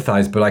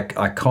empathise, but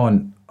I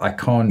can't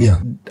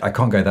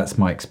go, that's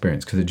my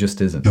experience, because it just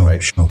isn't,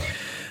 right? Sure.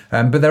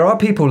 But there are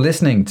people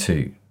listening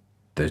to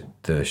the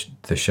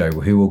show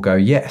who will go,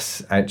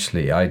 yes,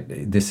 actually,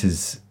 this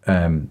is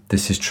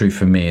true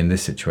for me in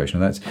this situation.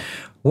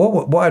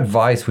 What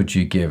advice would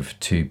you give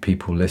to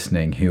people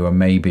listening who are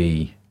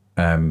maybe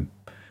when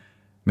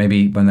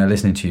they're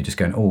listening to you just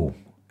going, oh,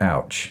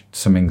 ouch,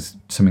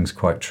 something's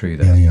quite true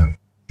there? Yeah.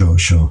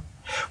 Sure.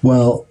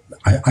 Well,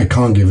 I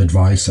can't give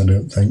advice, I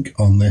don't think,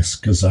 on this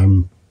because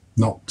I'm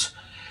not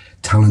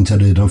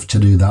talented enough to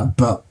do that.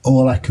 But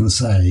all I can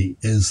say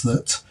is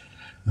that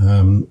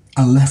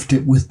I left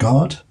it with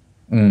God.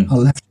 I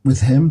left it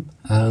with Him,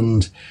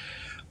 and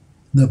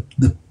the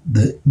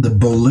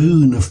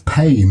balloon of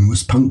pain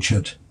was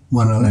punctured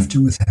when I left it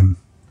with Him,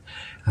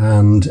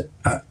 and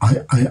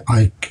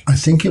I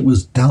think it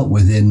was dealt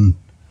with in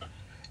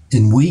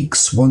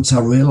weeks once I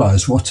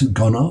realised what had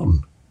gone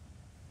on.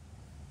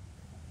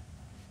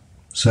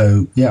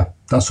 So yeah,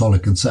 that's all I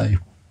can say.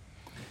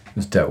 It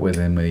was dealt with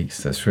in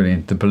weeks. That's really,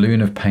 the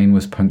balloon of pain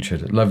was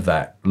punctured. Love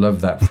that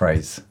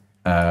phrase.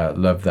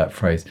 Love that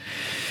phrase.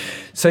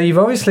 So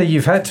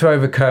you've had to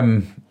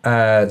overcome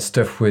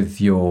stuff with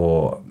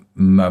your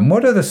mum.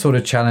 What other sort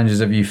of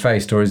challenges have you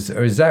faced, or is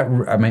that?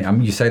 I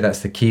mean, you say that's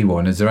the key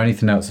one. Is there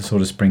anything else that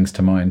sort of springs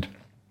to mind?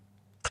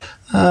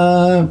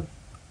 I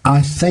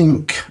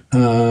think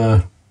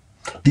the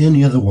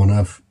only other one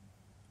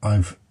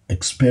I've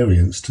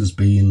experienced has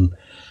been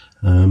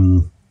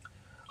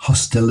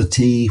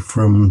hostility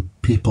from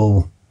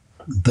people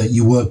that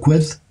you work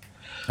with.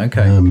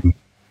 Okay.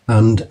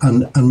 And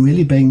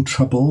really being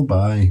troubled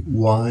by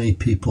why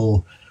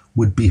people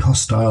would be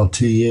hostile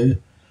to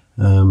you.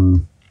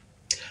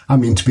 I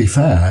mean, to be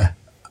fair,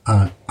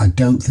 I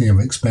don't think I've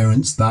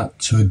experienced that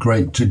to a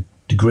great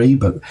degree,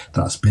 but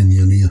that's been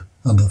the only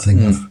other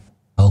thing I've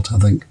felt, I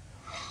think.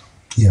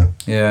 Yeah.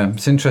 Yeah,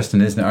 it's interesting,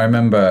 isn't it? I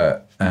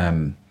remember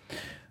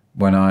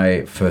when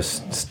I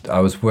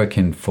was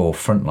working for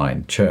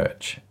Frontline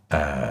Church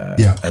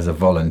as a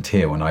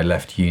volunteer when I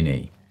left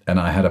uni. And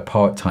I had a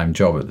part-time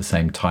job at the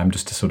same time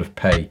just to sort of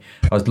pay.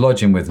 I was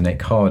lodging with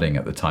Nick Harding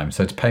at the time.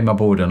 So to pay my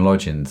board and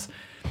lodgings,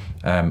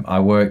 I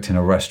worked in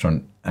a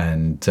restaurant,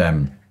 and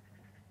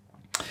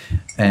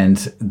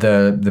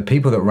the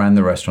people that ran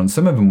the restaurant,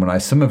 some of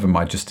them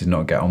I just did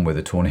not get on with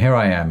at all. And here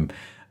I am,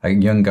 a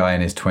young guy in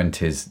his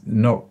 20s,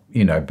 not,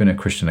 been a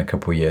Christian a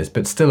couple of years,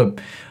 but still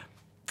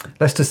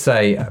let's just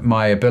say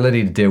my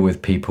ability to deal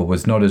with people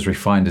was not as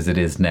refined as it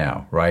is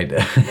now, right?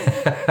 It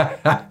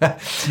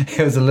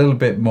was a little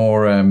bit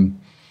more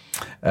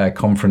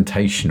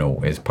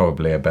confrontational is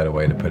probably a better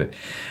way to put it.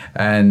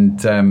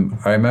 And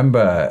I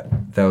remember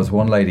there was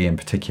one lady in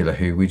particular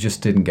who we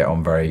just didn't get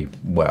on very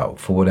well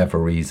for whatever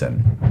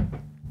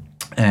reason.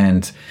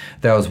 And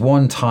there was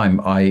one time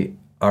I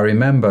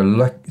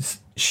remember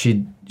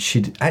she'd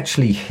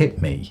actually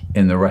hit me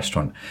in the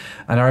restaurant.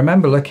 And I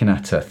remember looking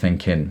at her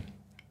thinking,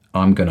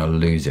 I'm going to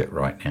lose it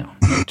right now.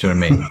 Do you know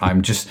what I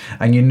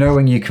mean? And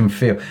when you can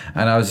feel,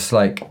 and I was just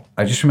like,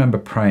 I just remember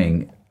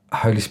praying,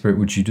 Holy Spirit,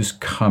 would you just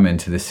come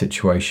into this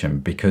situation?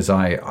 Because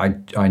I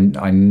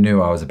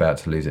knew I was about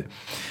to lose it.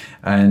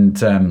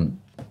 And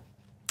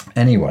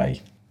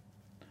anyway,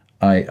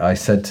 I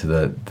said to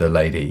the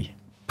lady,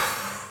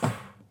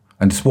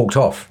 and just walked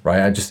off,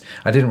 right?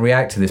 I didn't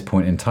react to this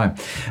point in time.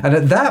 And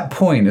at that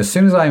point, as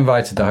soon as I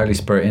invited the Holy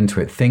Spirit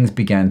into it, things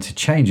began to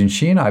change. And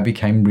she and I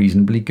became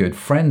reasonably good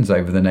friends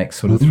over the next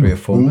sort of 3 or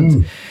 4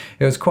 months.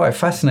 It was quite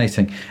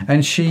fascinating.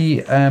 And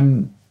she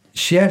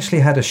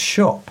actually had a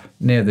shop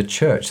near the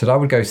church that I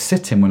would go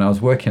sit in when I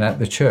was working at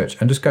the church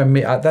and just go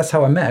meet. That's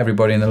how I met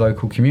everybody in the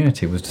local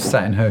community, was just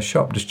sat in her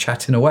shop, just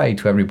chatting away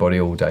to everybody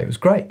all day. It was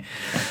great.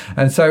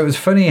 And so it was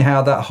funny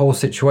how that whole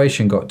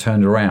situation got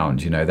turned around,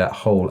 that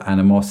whole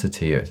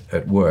animosity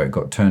at work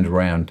got turned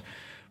around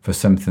for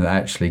something that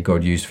actually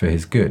God used for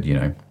His good,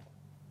 Yeah.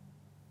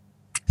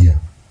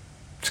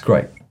 It's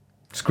great.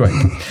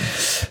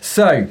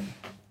 So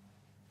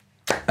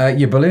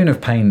your balloon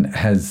of pain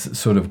has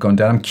sort of gone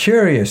down. I'm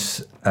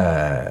curious,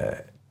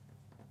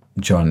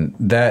 John,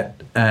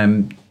 that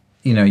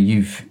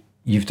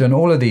you've done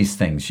all of these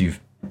things. You've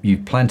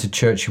planted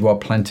church. You are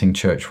planting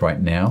church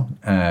right now.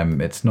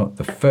 It's not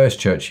the first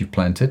church you've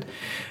planted.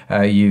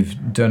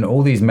 You've done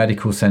all these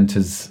medical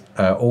centres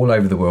all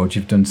over the world.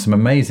 You've done some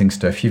amazing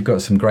stuff. You've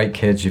got some great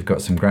kids. You've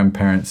got some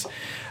grandparents,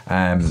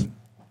 and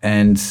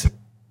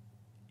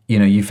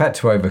you've had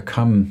to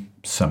overcome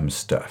some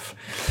stuff.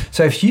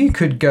 So if you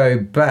could go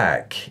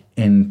back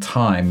in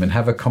time and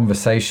have a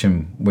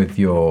conversation with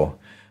your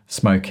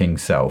smoking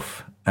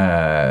self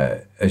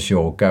as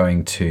you're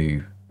going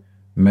to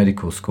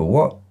medical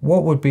school,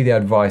 what would be the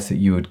advice that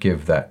you would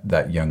give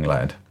that young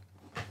lad?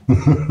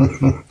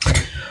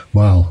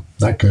 Well,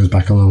 that goes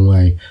back a long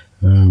way.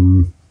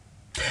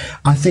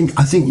 I think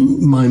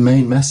my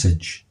main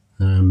message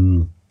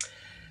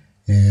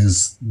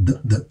is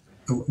that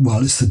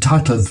well, it's the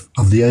title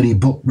of the only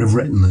book we've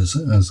written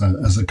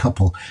as a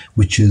couple,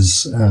 which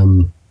is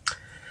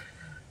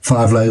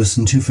 5 Loaves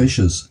and 2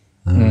 Fishes.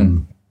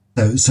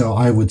 So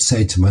I would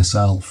say to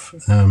myself,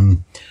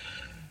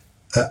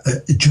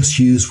 just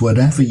use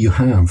whatever you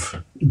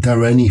have.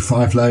 There are only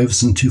 5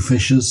 loaves and 2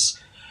 fishes,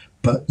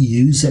 but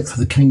use it for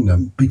the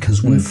kingdom,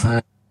 because we've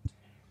found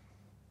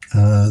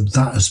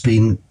that has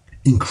been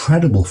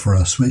incredible for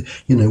us.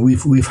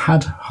 We've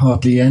had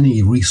hardly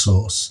any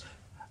resource,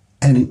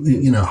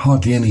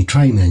 hardly any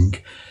training.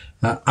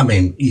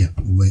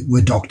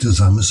 We're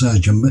doctors. I'm a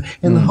surgeon, but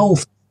in the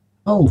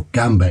whole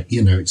gambit,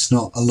 it's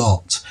not a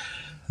lot.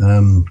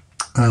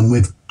 And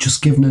we've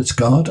just given it to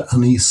God,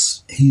 and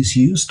He's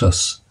used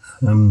us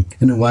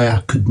in a way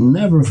I could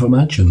never have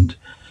imagined.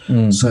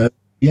 So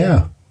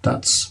yeah,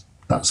 that's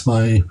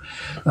my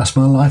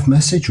life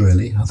message,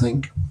 really, I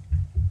think.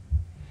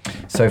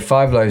 So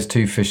 5 loaves,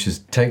 2 fishes.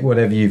 Take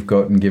whatever you've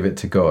got and give it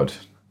to God.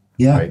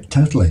 Yeah, right?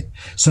 Totally.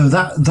 So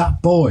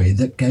that boy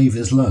that gave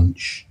his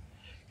lunch,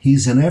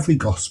 he's in every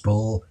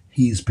gospel.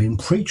 He's been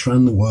preached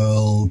around the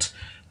world.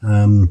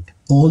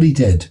 All he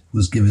did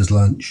was give his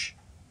lunch,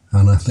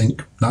 and I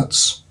think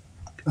that's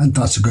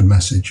a good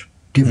message.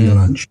 Give your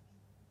lunch.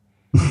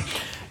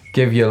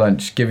 Give your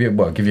lunch. Give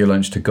your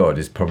lunch to God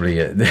is probably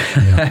it.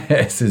 Yeah.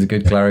 This is a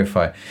good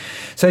clarifier.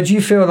 So, do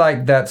you feel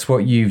like that's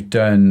what you've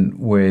done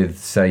with,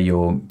 say,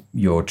 your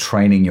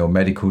training, your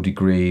medical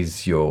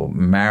degrees, your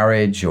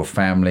marriage, your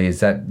family?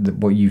 Is that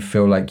what you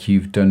feel like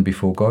you've done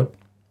before God?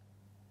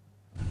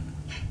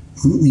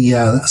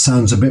 Yeah, that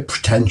sounds a bit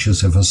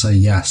pretentious if I say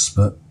yes,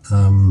 but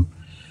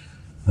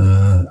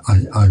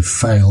I've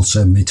failed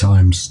so many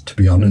times, to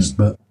be honest.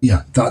 But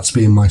yeah, that's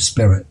been my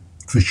spirit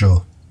for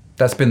sure.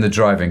 That's been the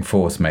driving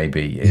force,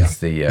 maybe, is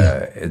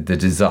the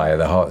desire,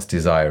 the heart's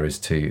desire is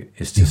to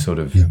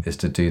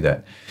do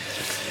that.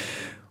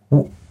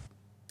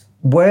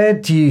 Where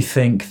do you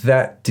think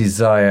that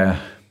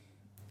desire,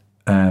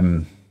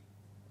 I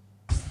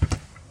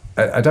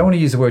don't want to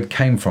use the word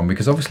came from,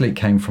 because obviously it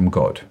came from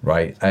God,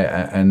 right?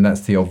 And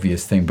that's the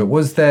obvious thing. But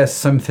was there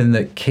something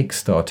that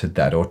kickstarted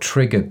that or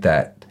triggered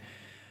that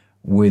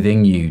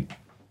within you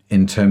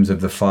in terms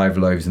of the 5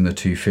 loaves and the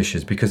 2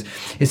 fishes? Because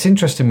it's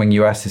interesting when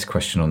you ask this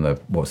question on the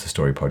What's the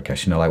Story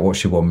podcast, like,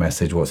 what's your one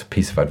message? What's a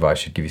piece of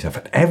advice you'd give yourself?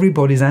 And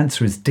everybody's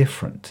answer is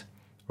different,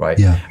 right?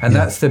 And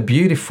that's the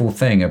beautiful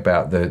thing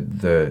about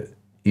the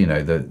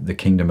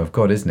kingdom of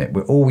God, isn't it?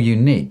 We're all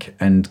unique,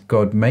 and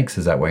God makes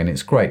us that way, and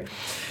it's great.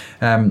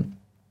 And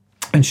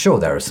sure,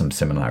 there are some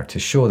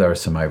similarities. Sure, there are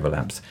some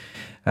overlaps.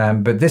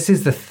 But this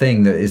is the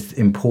thing that is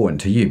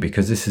important to you,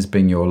 because this has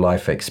been your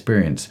life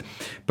experience.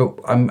 But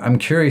I'm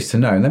curious to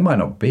know, and there might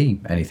not be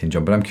anything,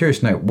 John, but I'm curious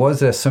to know, was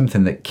there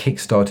something that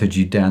kickstarted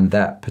you down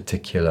that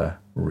particular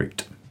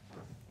route?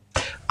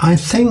 I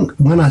think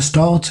when I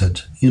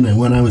started,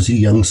 when I was a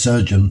young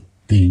surgeon,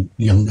 the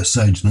youngest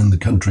surgeon in the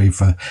country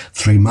for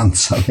 3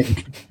 months, I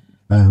think,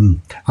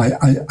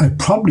 I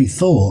probably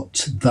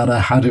thought that I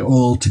had it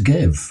all to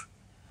give.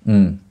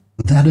 Then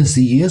as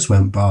the years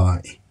went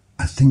by,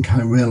 I think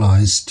I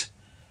realised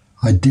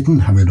I didn't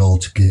have it all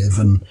to give,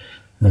 and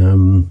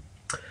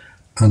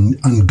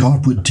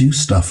God would do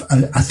stuff.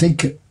 I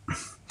think it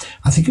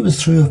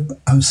was through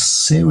a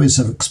series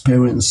of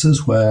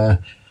experiences where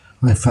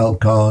I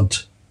felt God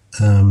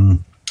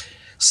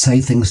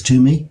say things to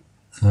me.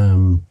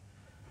 I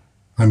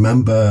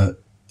remember,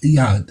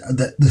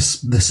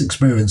 this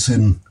experience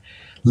in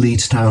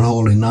Leeds Town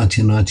Hall in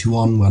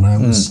 1991 when I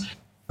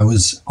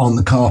was on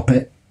the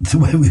carpet, the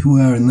way we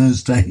were in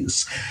those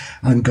days,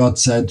 and God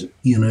said,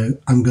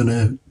 I'm going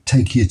to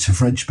take you to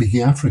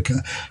French-speaking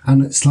Africa.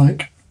 And it's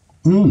like,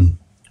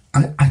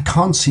 I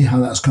can't see how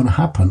that's going to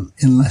happen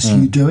unless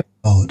you do it,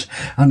 God.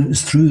 And it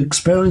was through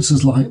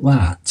experiences like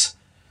that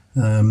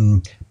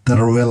that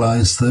I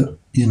realised that,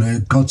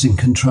 God's in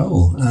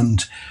control,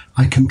 and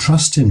I can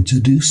trust Him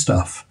to do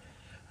stuff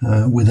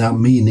without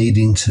me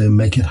needing to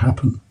make it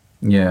happen.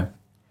 Yeah.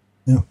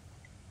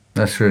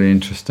 That's really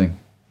interesting.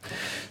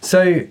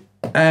 So,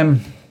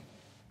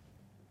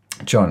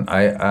 John,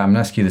 I'm going to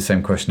ask you the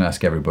same question I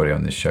ask everybody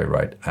on this show,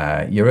 right?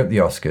 You're at the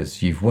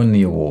Oscars, you've won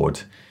the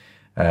award,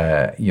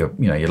 your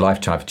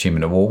Lifetime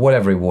Achievement Award,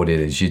 whatever award it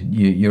is,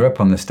 you're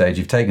up on the stage,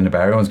 you've taken a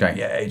bow, everyone's going,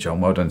 yeah,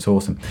 John, well done, it's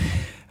awesome.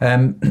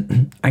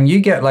 And you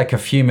get like a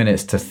few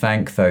minutes to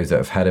thank those that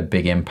have had a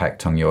big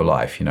impact on your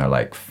life,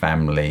 like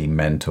family,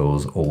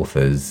 mentors,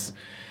 authors,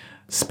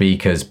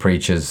 speakers,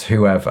 preachers,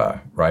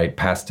 whoever, right?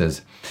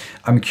 Pastors.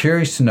 I'm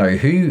curious to know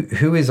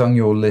who is on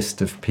your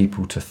list of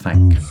people to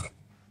thank.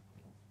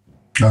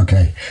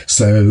 Okay,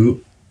 so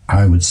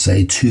I would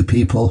say 3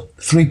 people.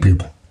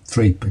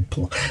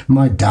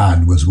 My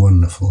dad was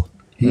wonderful.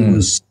 He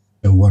was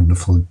a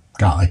wonderful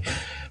guy.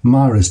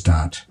 Myra's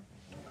dad,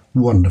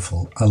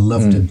 wonderful. I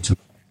loved him too.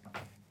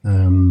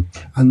 And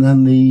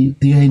then the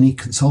A&E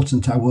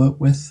Consultant I worked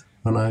with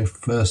when I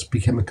first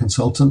became a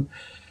consultant,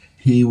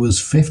 he was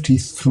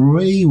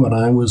 53 when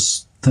I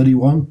was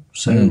 31,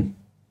 so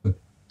the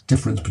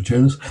difference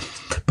between us.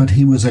 But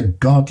he was a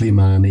godly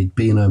man. He'd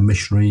been a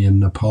missionary in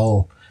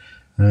Nepal.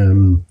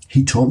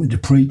 He taught me to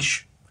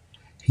preach.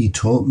 He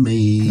taught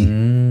me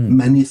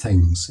many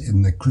things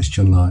in the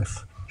Christian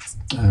life.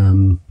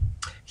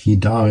 He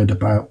died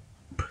about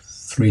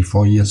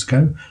 3-4 years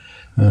ago,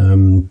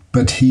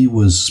 but he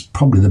was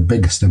probably the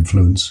biggest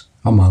influence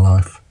on my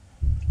life.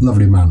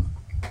 Lovely man.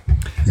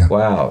 Yeah.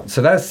 Wow.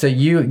 So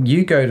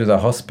you go to the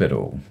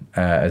hospital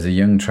as a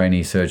young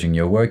trainee surgeon.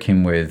 You're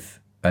working with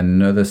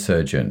another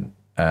surgeon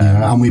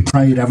And we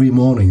prayed every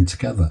morning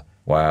together.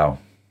 Wow.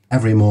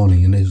 Every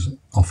morning in his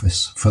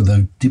office for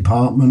the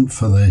department,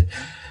 for the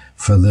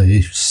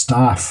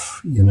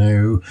staff. You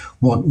know,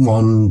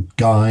 one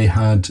guy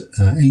had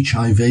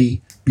HIV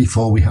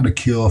before we had a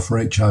cure for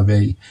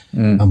HIV,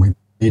 and we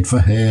prayed for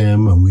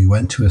him, and we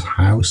went to his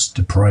house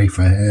to pray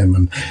for him,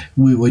 and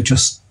we were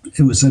just,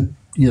 it was an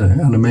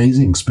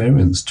amazing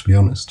experience, to be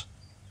honest.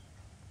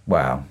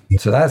 Wow.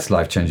 So that's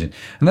life-changing.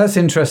 And that's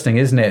interesting,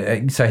 isn't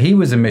it? So he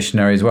was a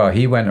missionary as well.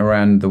 He went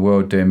around the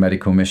world doing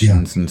medical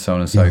missions and so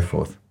on and so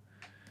forth.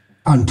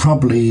 And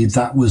probably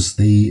that was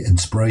the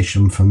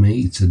inspiration for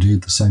me to do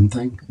the same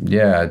thing.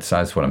 Yeah,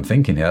 that's what I'm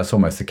thinking here. That's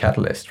almost the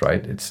catalyst,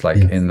 right? It's like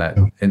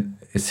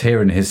it's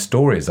hearing his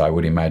stories, I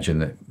would imagine,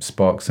 that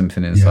sparked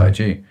something inside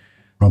you.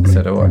 Probably.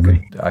 Said,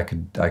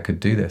 I could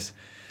do this.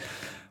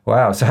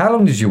 Wow. So how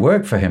long did you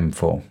work for him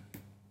for?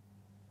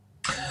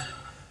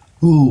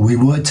 We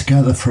worked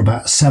together for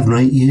about 7 or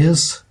 8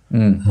 years.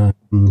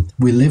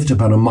 We lived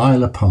about a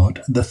mile apart.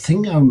 The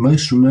thing I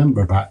most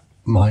remember about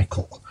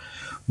Michael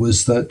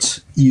was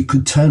that you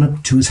could turn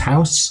up to his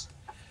house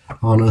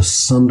on a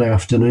Sunday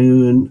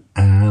afternoon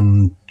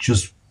and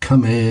just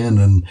come in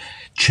and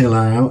chill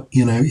out.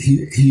 You know,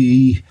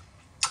 he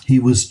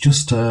was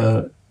just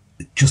a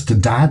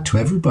dad to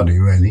everybody,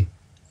 really.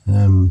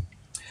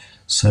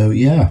 So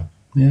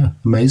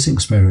amazing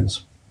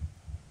experience.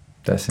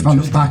 That's interesting.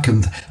 I look back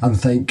and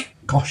think,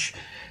 gosh,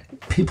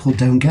 people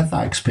don't get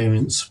that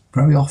experience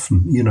very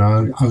often. You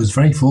know, I was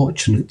very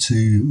fortunate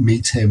to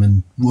meet him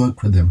and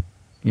work with him.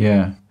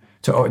 Yeah.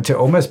 To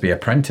almost be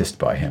apprenticed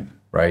by him,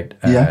 right?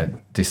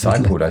 Discipled,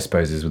 definitely. I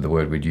suppose, is the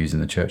word we'd use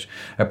in the church.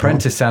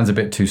 Apprentice sounds a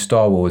bit too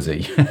Star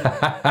Warsy.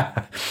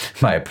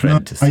 My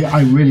apprentice. No,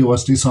 I really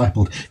was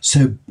discipled.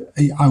 So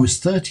I was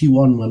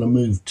 31 when I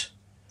moved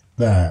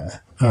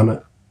there,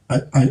 and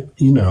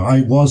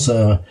I was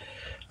a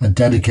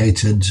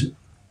dedicated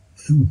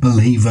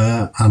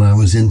believer, and I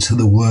was into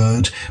the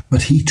Word.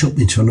 But he took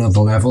me to another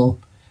level.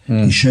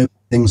 He showed me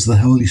things of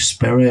the Holy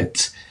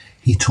Spirit.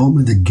 He taught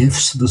me the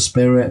gifts of the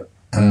Spirit.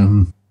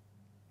 It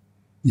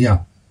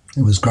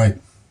was great.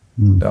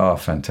 Oh,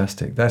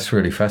 fantastic. That's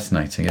really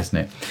fascinating, isn't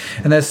it?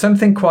 And there's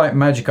something quite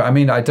magical. I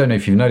mean, I don't know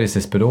if you've noticed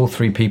this, but all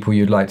three people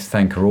you'd like to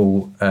thank are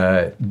all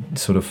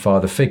sort of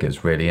father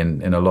figures, really,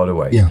 in a lot of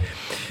ways.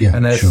 Yeah,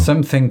 and there's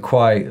something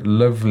quite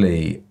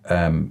lovely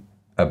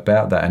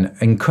about that, and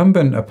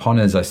incumbent upon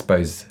us, I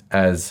suppose,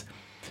 as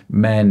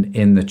men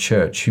in the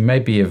church who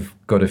maybe have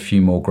got a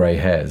few more grey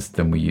hairs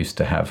than we used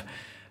to have,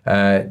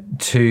 I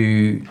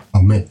certainly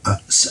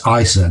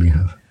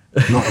have.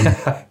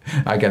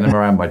 I get them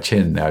around my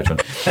chin now, John.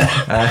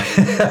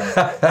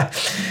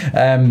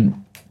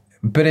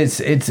 But it's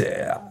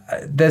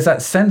there's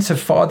that sense of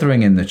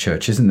fathering in the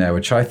church, isn't there?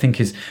 Which I think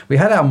is. We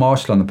had Al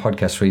Marshall on the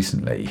podcast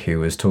recently, who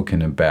was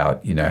talking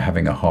about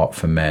having a heart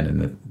for men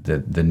and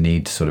the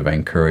need to sort of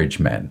encourage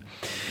men.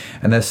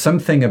 And there's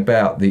something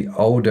about the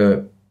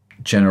older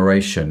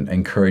generation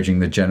encouraging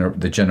the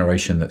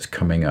generation that's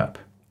coming up,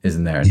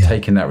 isn't there? And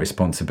taking that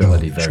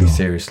responsibility very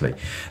seriously.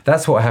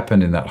 That's what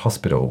happened in that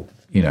hospital,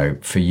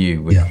 for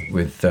you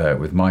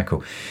with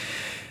Michael.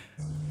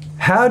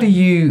 How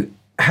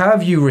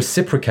have you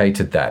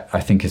reciprocated that? I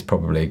think is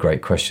probably a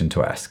great question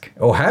to ask.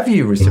 Or have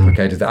you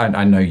reciprocated that?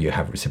 I know you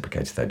have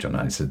reciprocated that, John.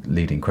 It's a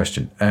leading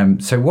question.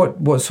 So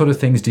what sort of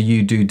things do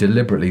you do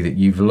deliberately that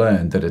you've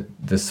learned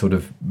that sort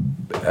of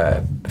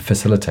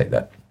facilitate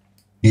that?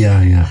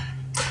 Yeah.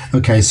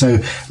 Okay, so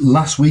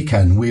last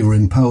weekend we were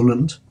in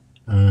Poland,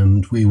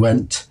 and we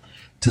went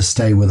to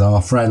stay with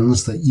our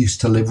friends that used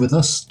to live with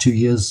us 4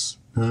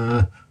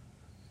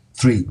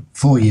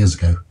 years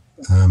ago.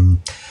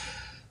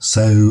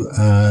 So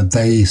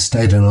they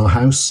stayed in our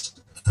house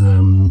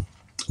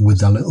with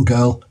their little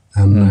girl,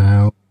 and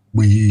now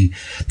they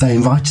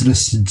invited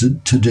us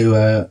to do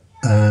a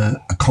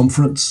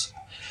conference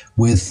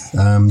with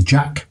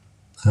Jack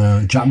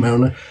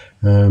Mariner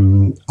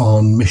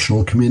on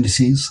missional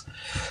communities.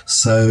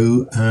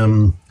 So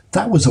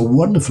that was a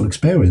wonderful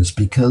experience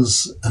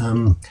because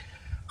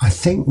I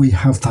think we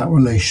have that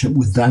relationship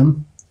with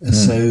them.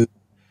 So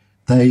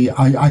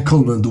I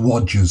call them the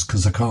Wodgers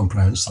because I can't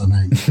pronounce their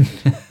name.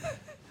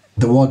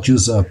 The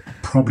Wodgers are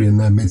probably in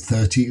their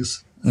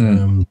mid-30s.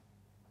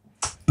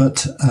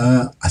 But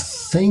I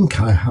think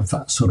I have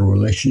that sort of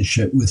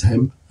relationship with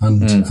him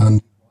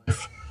and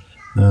wife,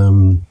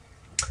 and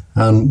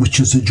which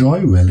is a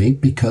joy, really,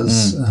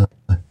 because,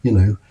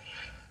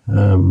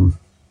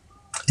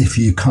 if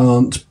you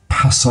can't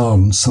pass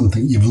on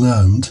something you've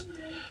learned,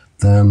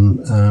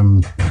 then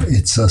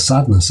it's a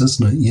sadness,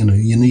 isn't it?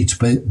 You need to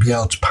be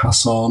able to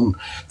pass on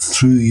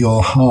through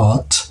your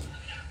heart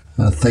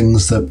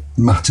things that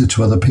matter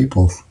to other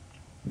people.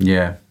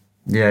 Yeah,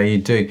 you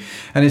do.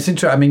 And it's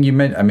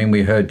interesting.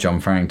 We heard John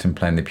Farrington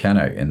playing the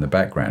piano in the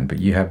background, but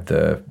you have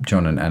the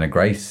John and Anna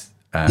Grace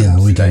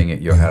staying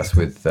at your house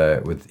with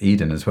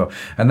Eden as well.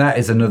 And that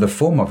is another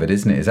form of it,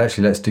 isn't it? It's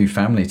actually, let's do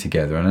family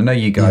together. And I know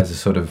you guys are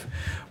sort of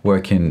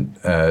working,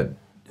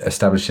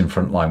 establishing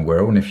Frontline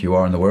Wirral. And if you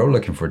are in the world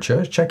looking for a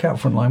church, check out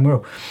Frontline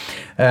Wirral.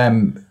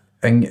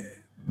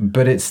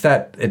 but it's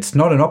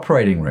not an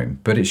operating room,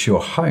 but it's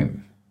your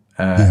home,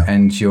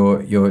 and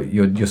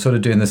you're sort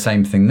of doing the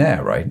same thing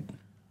there, right?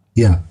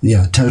 Yeah,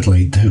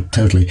 totally.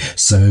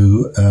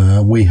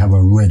 So we have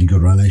a really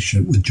good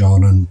relationship with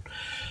John and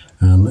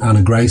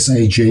Anna Grace,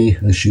 AG,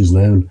 as she's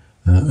known,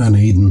 and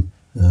Eden.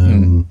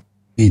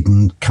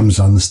 Eden comes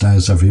down the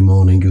stairs every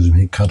morning, gives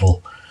me a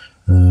cuddle.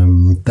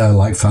 They're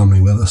like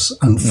family with us,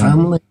 and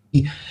family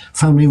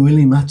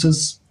really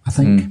matters. I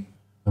think.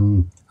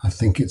 I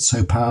think it's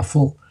so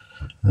powerful.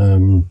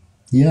 So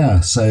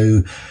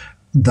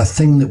the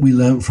thing that we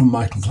learned from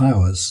Michael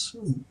Flowers,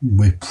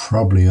 we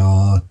probably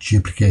are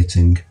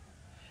duplicating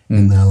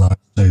in their lives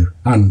too,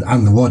 and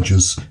the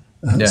Rogers.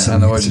 And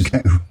the Rogers.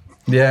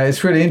 Yeah,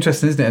 it's really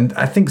interesting, isn't it? And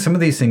I think some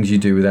of these things you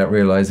do without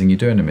realising you're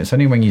doing them. It's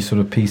only when you sort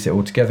of piece it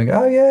all together and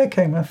go, oh yeah,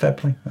 okay, well, fair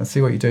play. I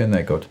see what you're doing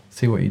there, God.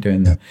 See what you're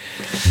doing there.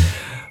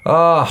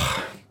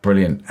 Ah,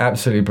 brilliant.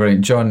 Absolutely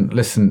brilliant. John,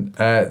 listen,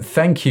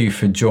 thank you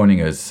for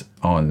joining us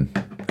on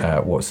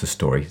What's the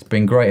Story. It's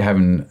been great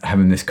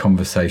having this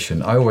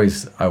conversation. I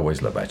always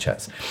love our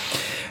chats.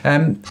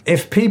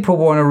 If people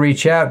want to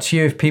reach out to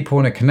you, if people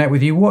want to connect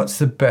with you, what's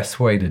the best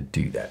way to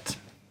do that?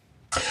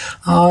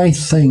 I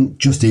think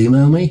just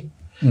email me,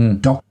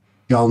 Dr.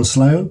 John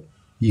Sloan.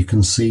 You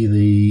can see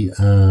the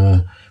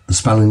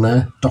spelling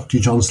there, Dr.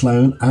 John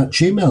Sloan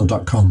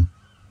 @gmail.com.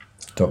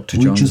 Dr.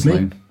 John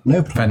Sloan. Me.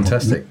 No problem.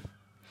 Fantastic.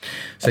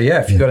 So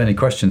if you've got any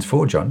questions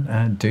for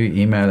John, do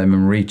email him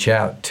and reach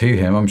out to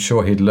him. I'm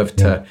sure he'd love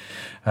to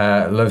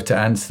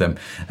answer them.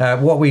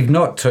 What we've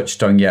not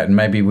touched on yet, and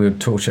maybe we'll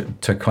touch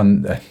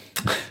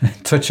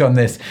on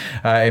this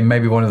in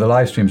maybe one of the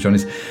live streams, John,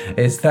 is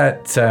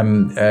that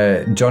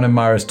John and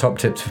Myra's top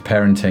tips for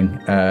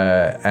parenting,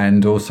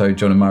 and also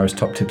John and Myra's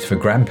top tips for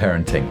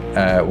grandparenting,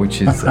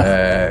 which is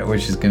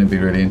going to be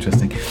really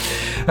interesting.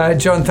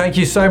 John, thank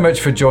you so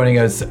much for joining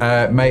us,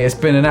 mate. It's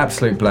been an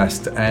absolute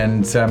blast,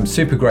 and I'm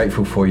super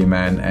grateful for you,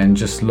 man, and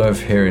just love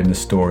hearing the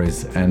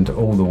stories and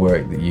all the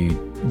work that you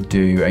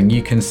do, and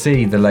you can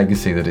see the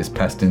legacy that is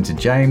passed into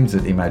James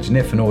at Imagine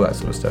If and all that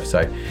sort of stuff.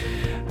 So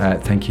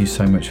thank you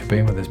so much for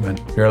being with us, man.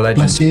 You're a legend.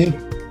 Bless you.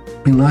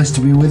 Been nice to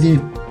be with you.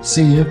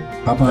 See you.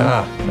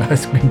 Bye-bye.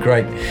 That's been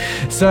great.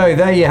 So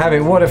there you have it.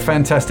 What a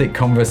fantastic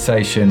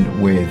conversation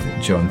with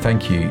John.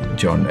 Thank you,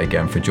 John,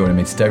 again for joining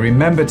me today.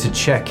 Remember to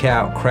check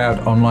out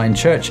Crowd Online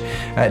Church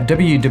at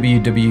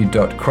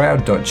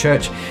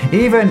www.crowd.church.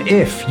 Even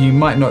if you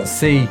might not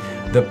see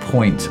the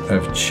point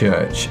of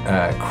church,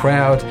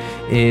 Crowd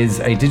is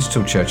a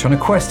digital church on a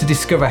quest to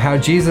discover how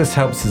Jesus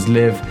helps us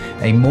live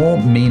a more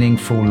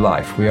meaningful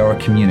life. We are a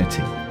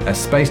community, a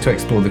space to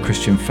explore the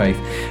Christian faith,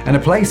 and a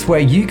place where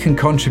you can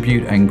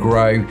contribute and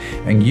grow,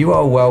 and you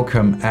are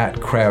welcome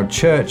at Crowd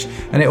Church.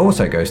 And it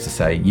also goes to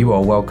say you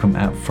are welcome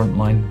at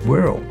Frontline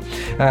Wirral.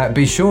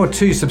 Be sure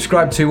to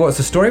subscribe to What's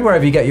the Story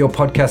wherever you get your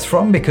podcasts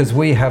from, because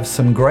we have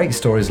some great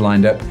stories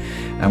lined up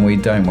and we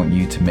don't want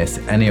you to miss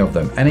any of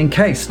them. And in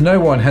case no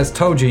one has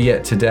told you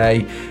yet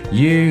today,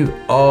 you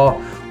are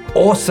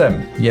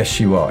awesome. Yes,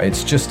 you are.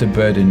 It's just a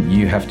burden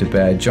you have to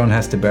bear. John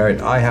has to bear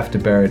it. I have to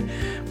bear it.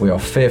 We are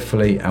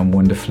fearfully and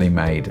wonderfully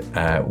made.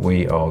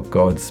 We are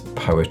God's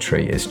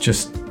poetry.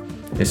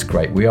 It's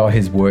great. We are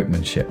his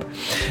workmanship.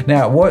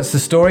 Now, What's the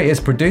Story is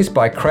produced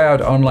by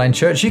Crowd Online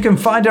Church. You can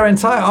find our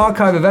entire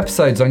archive of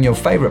episodes on your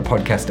favorite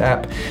podcast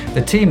app.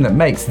 The team that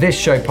makes this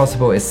show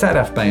possible is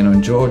Sadaf Bain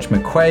and George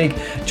McQuaig,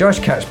 Josh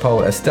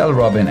Catchpole, Estelle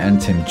Robin,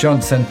 and Tim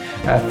Johnson.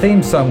 Our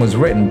theme song was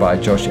written by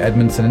Josh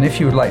Edmundson. And if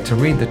you would like to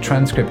read the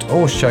transcript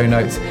or show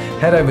notes,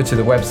 head over to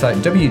the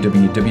website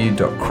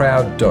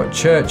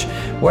www.crowd.church,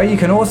 where you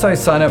can also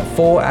sign up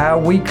for our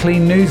weekly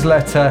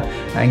newsletter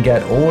and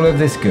get all of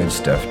this good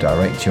stuff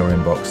direct to your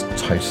inbox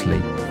totally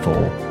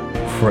for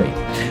free.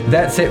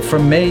 That's it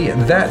from me.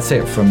 That's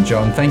it from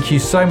John. Thank you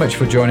so much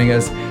for joining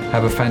us.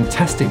 Have a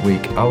fantastic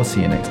week. I will see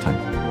you next time.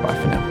 Bye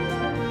for now.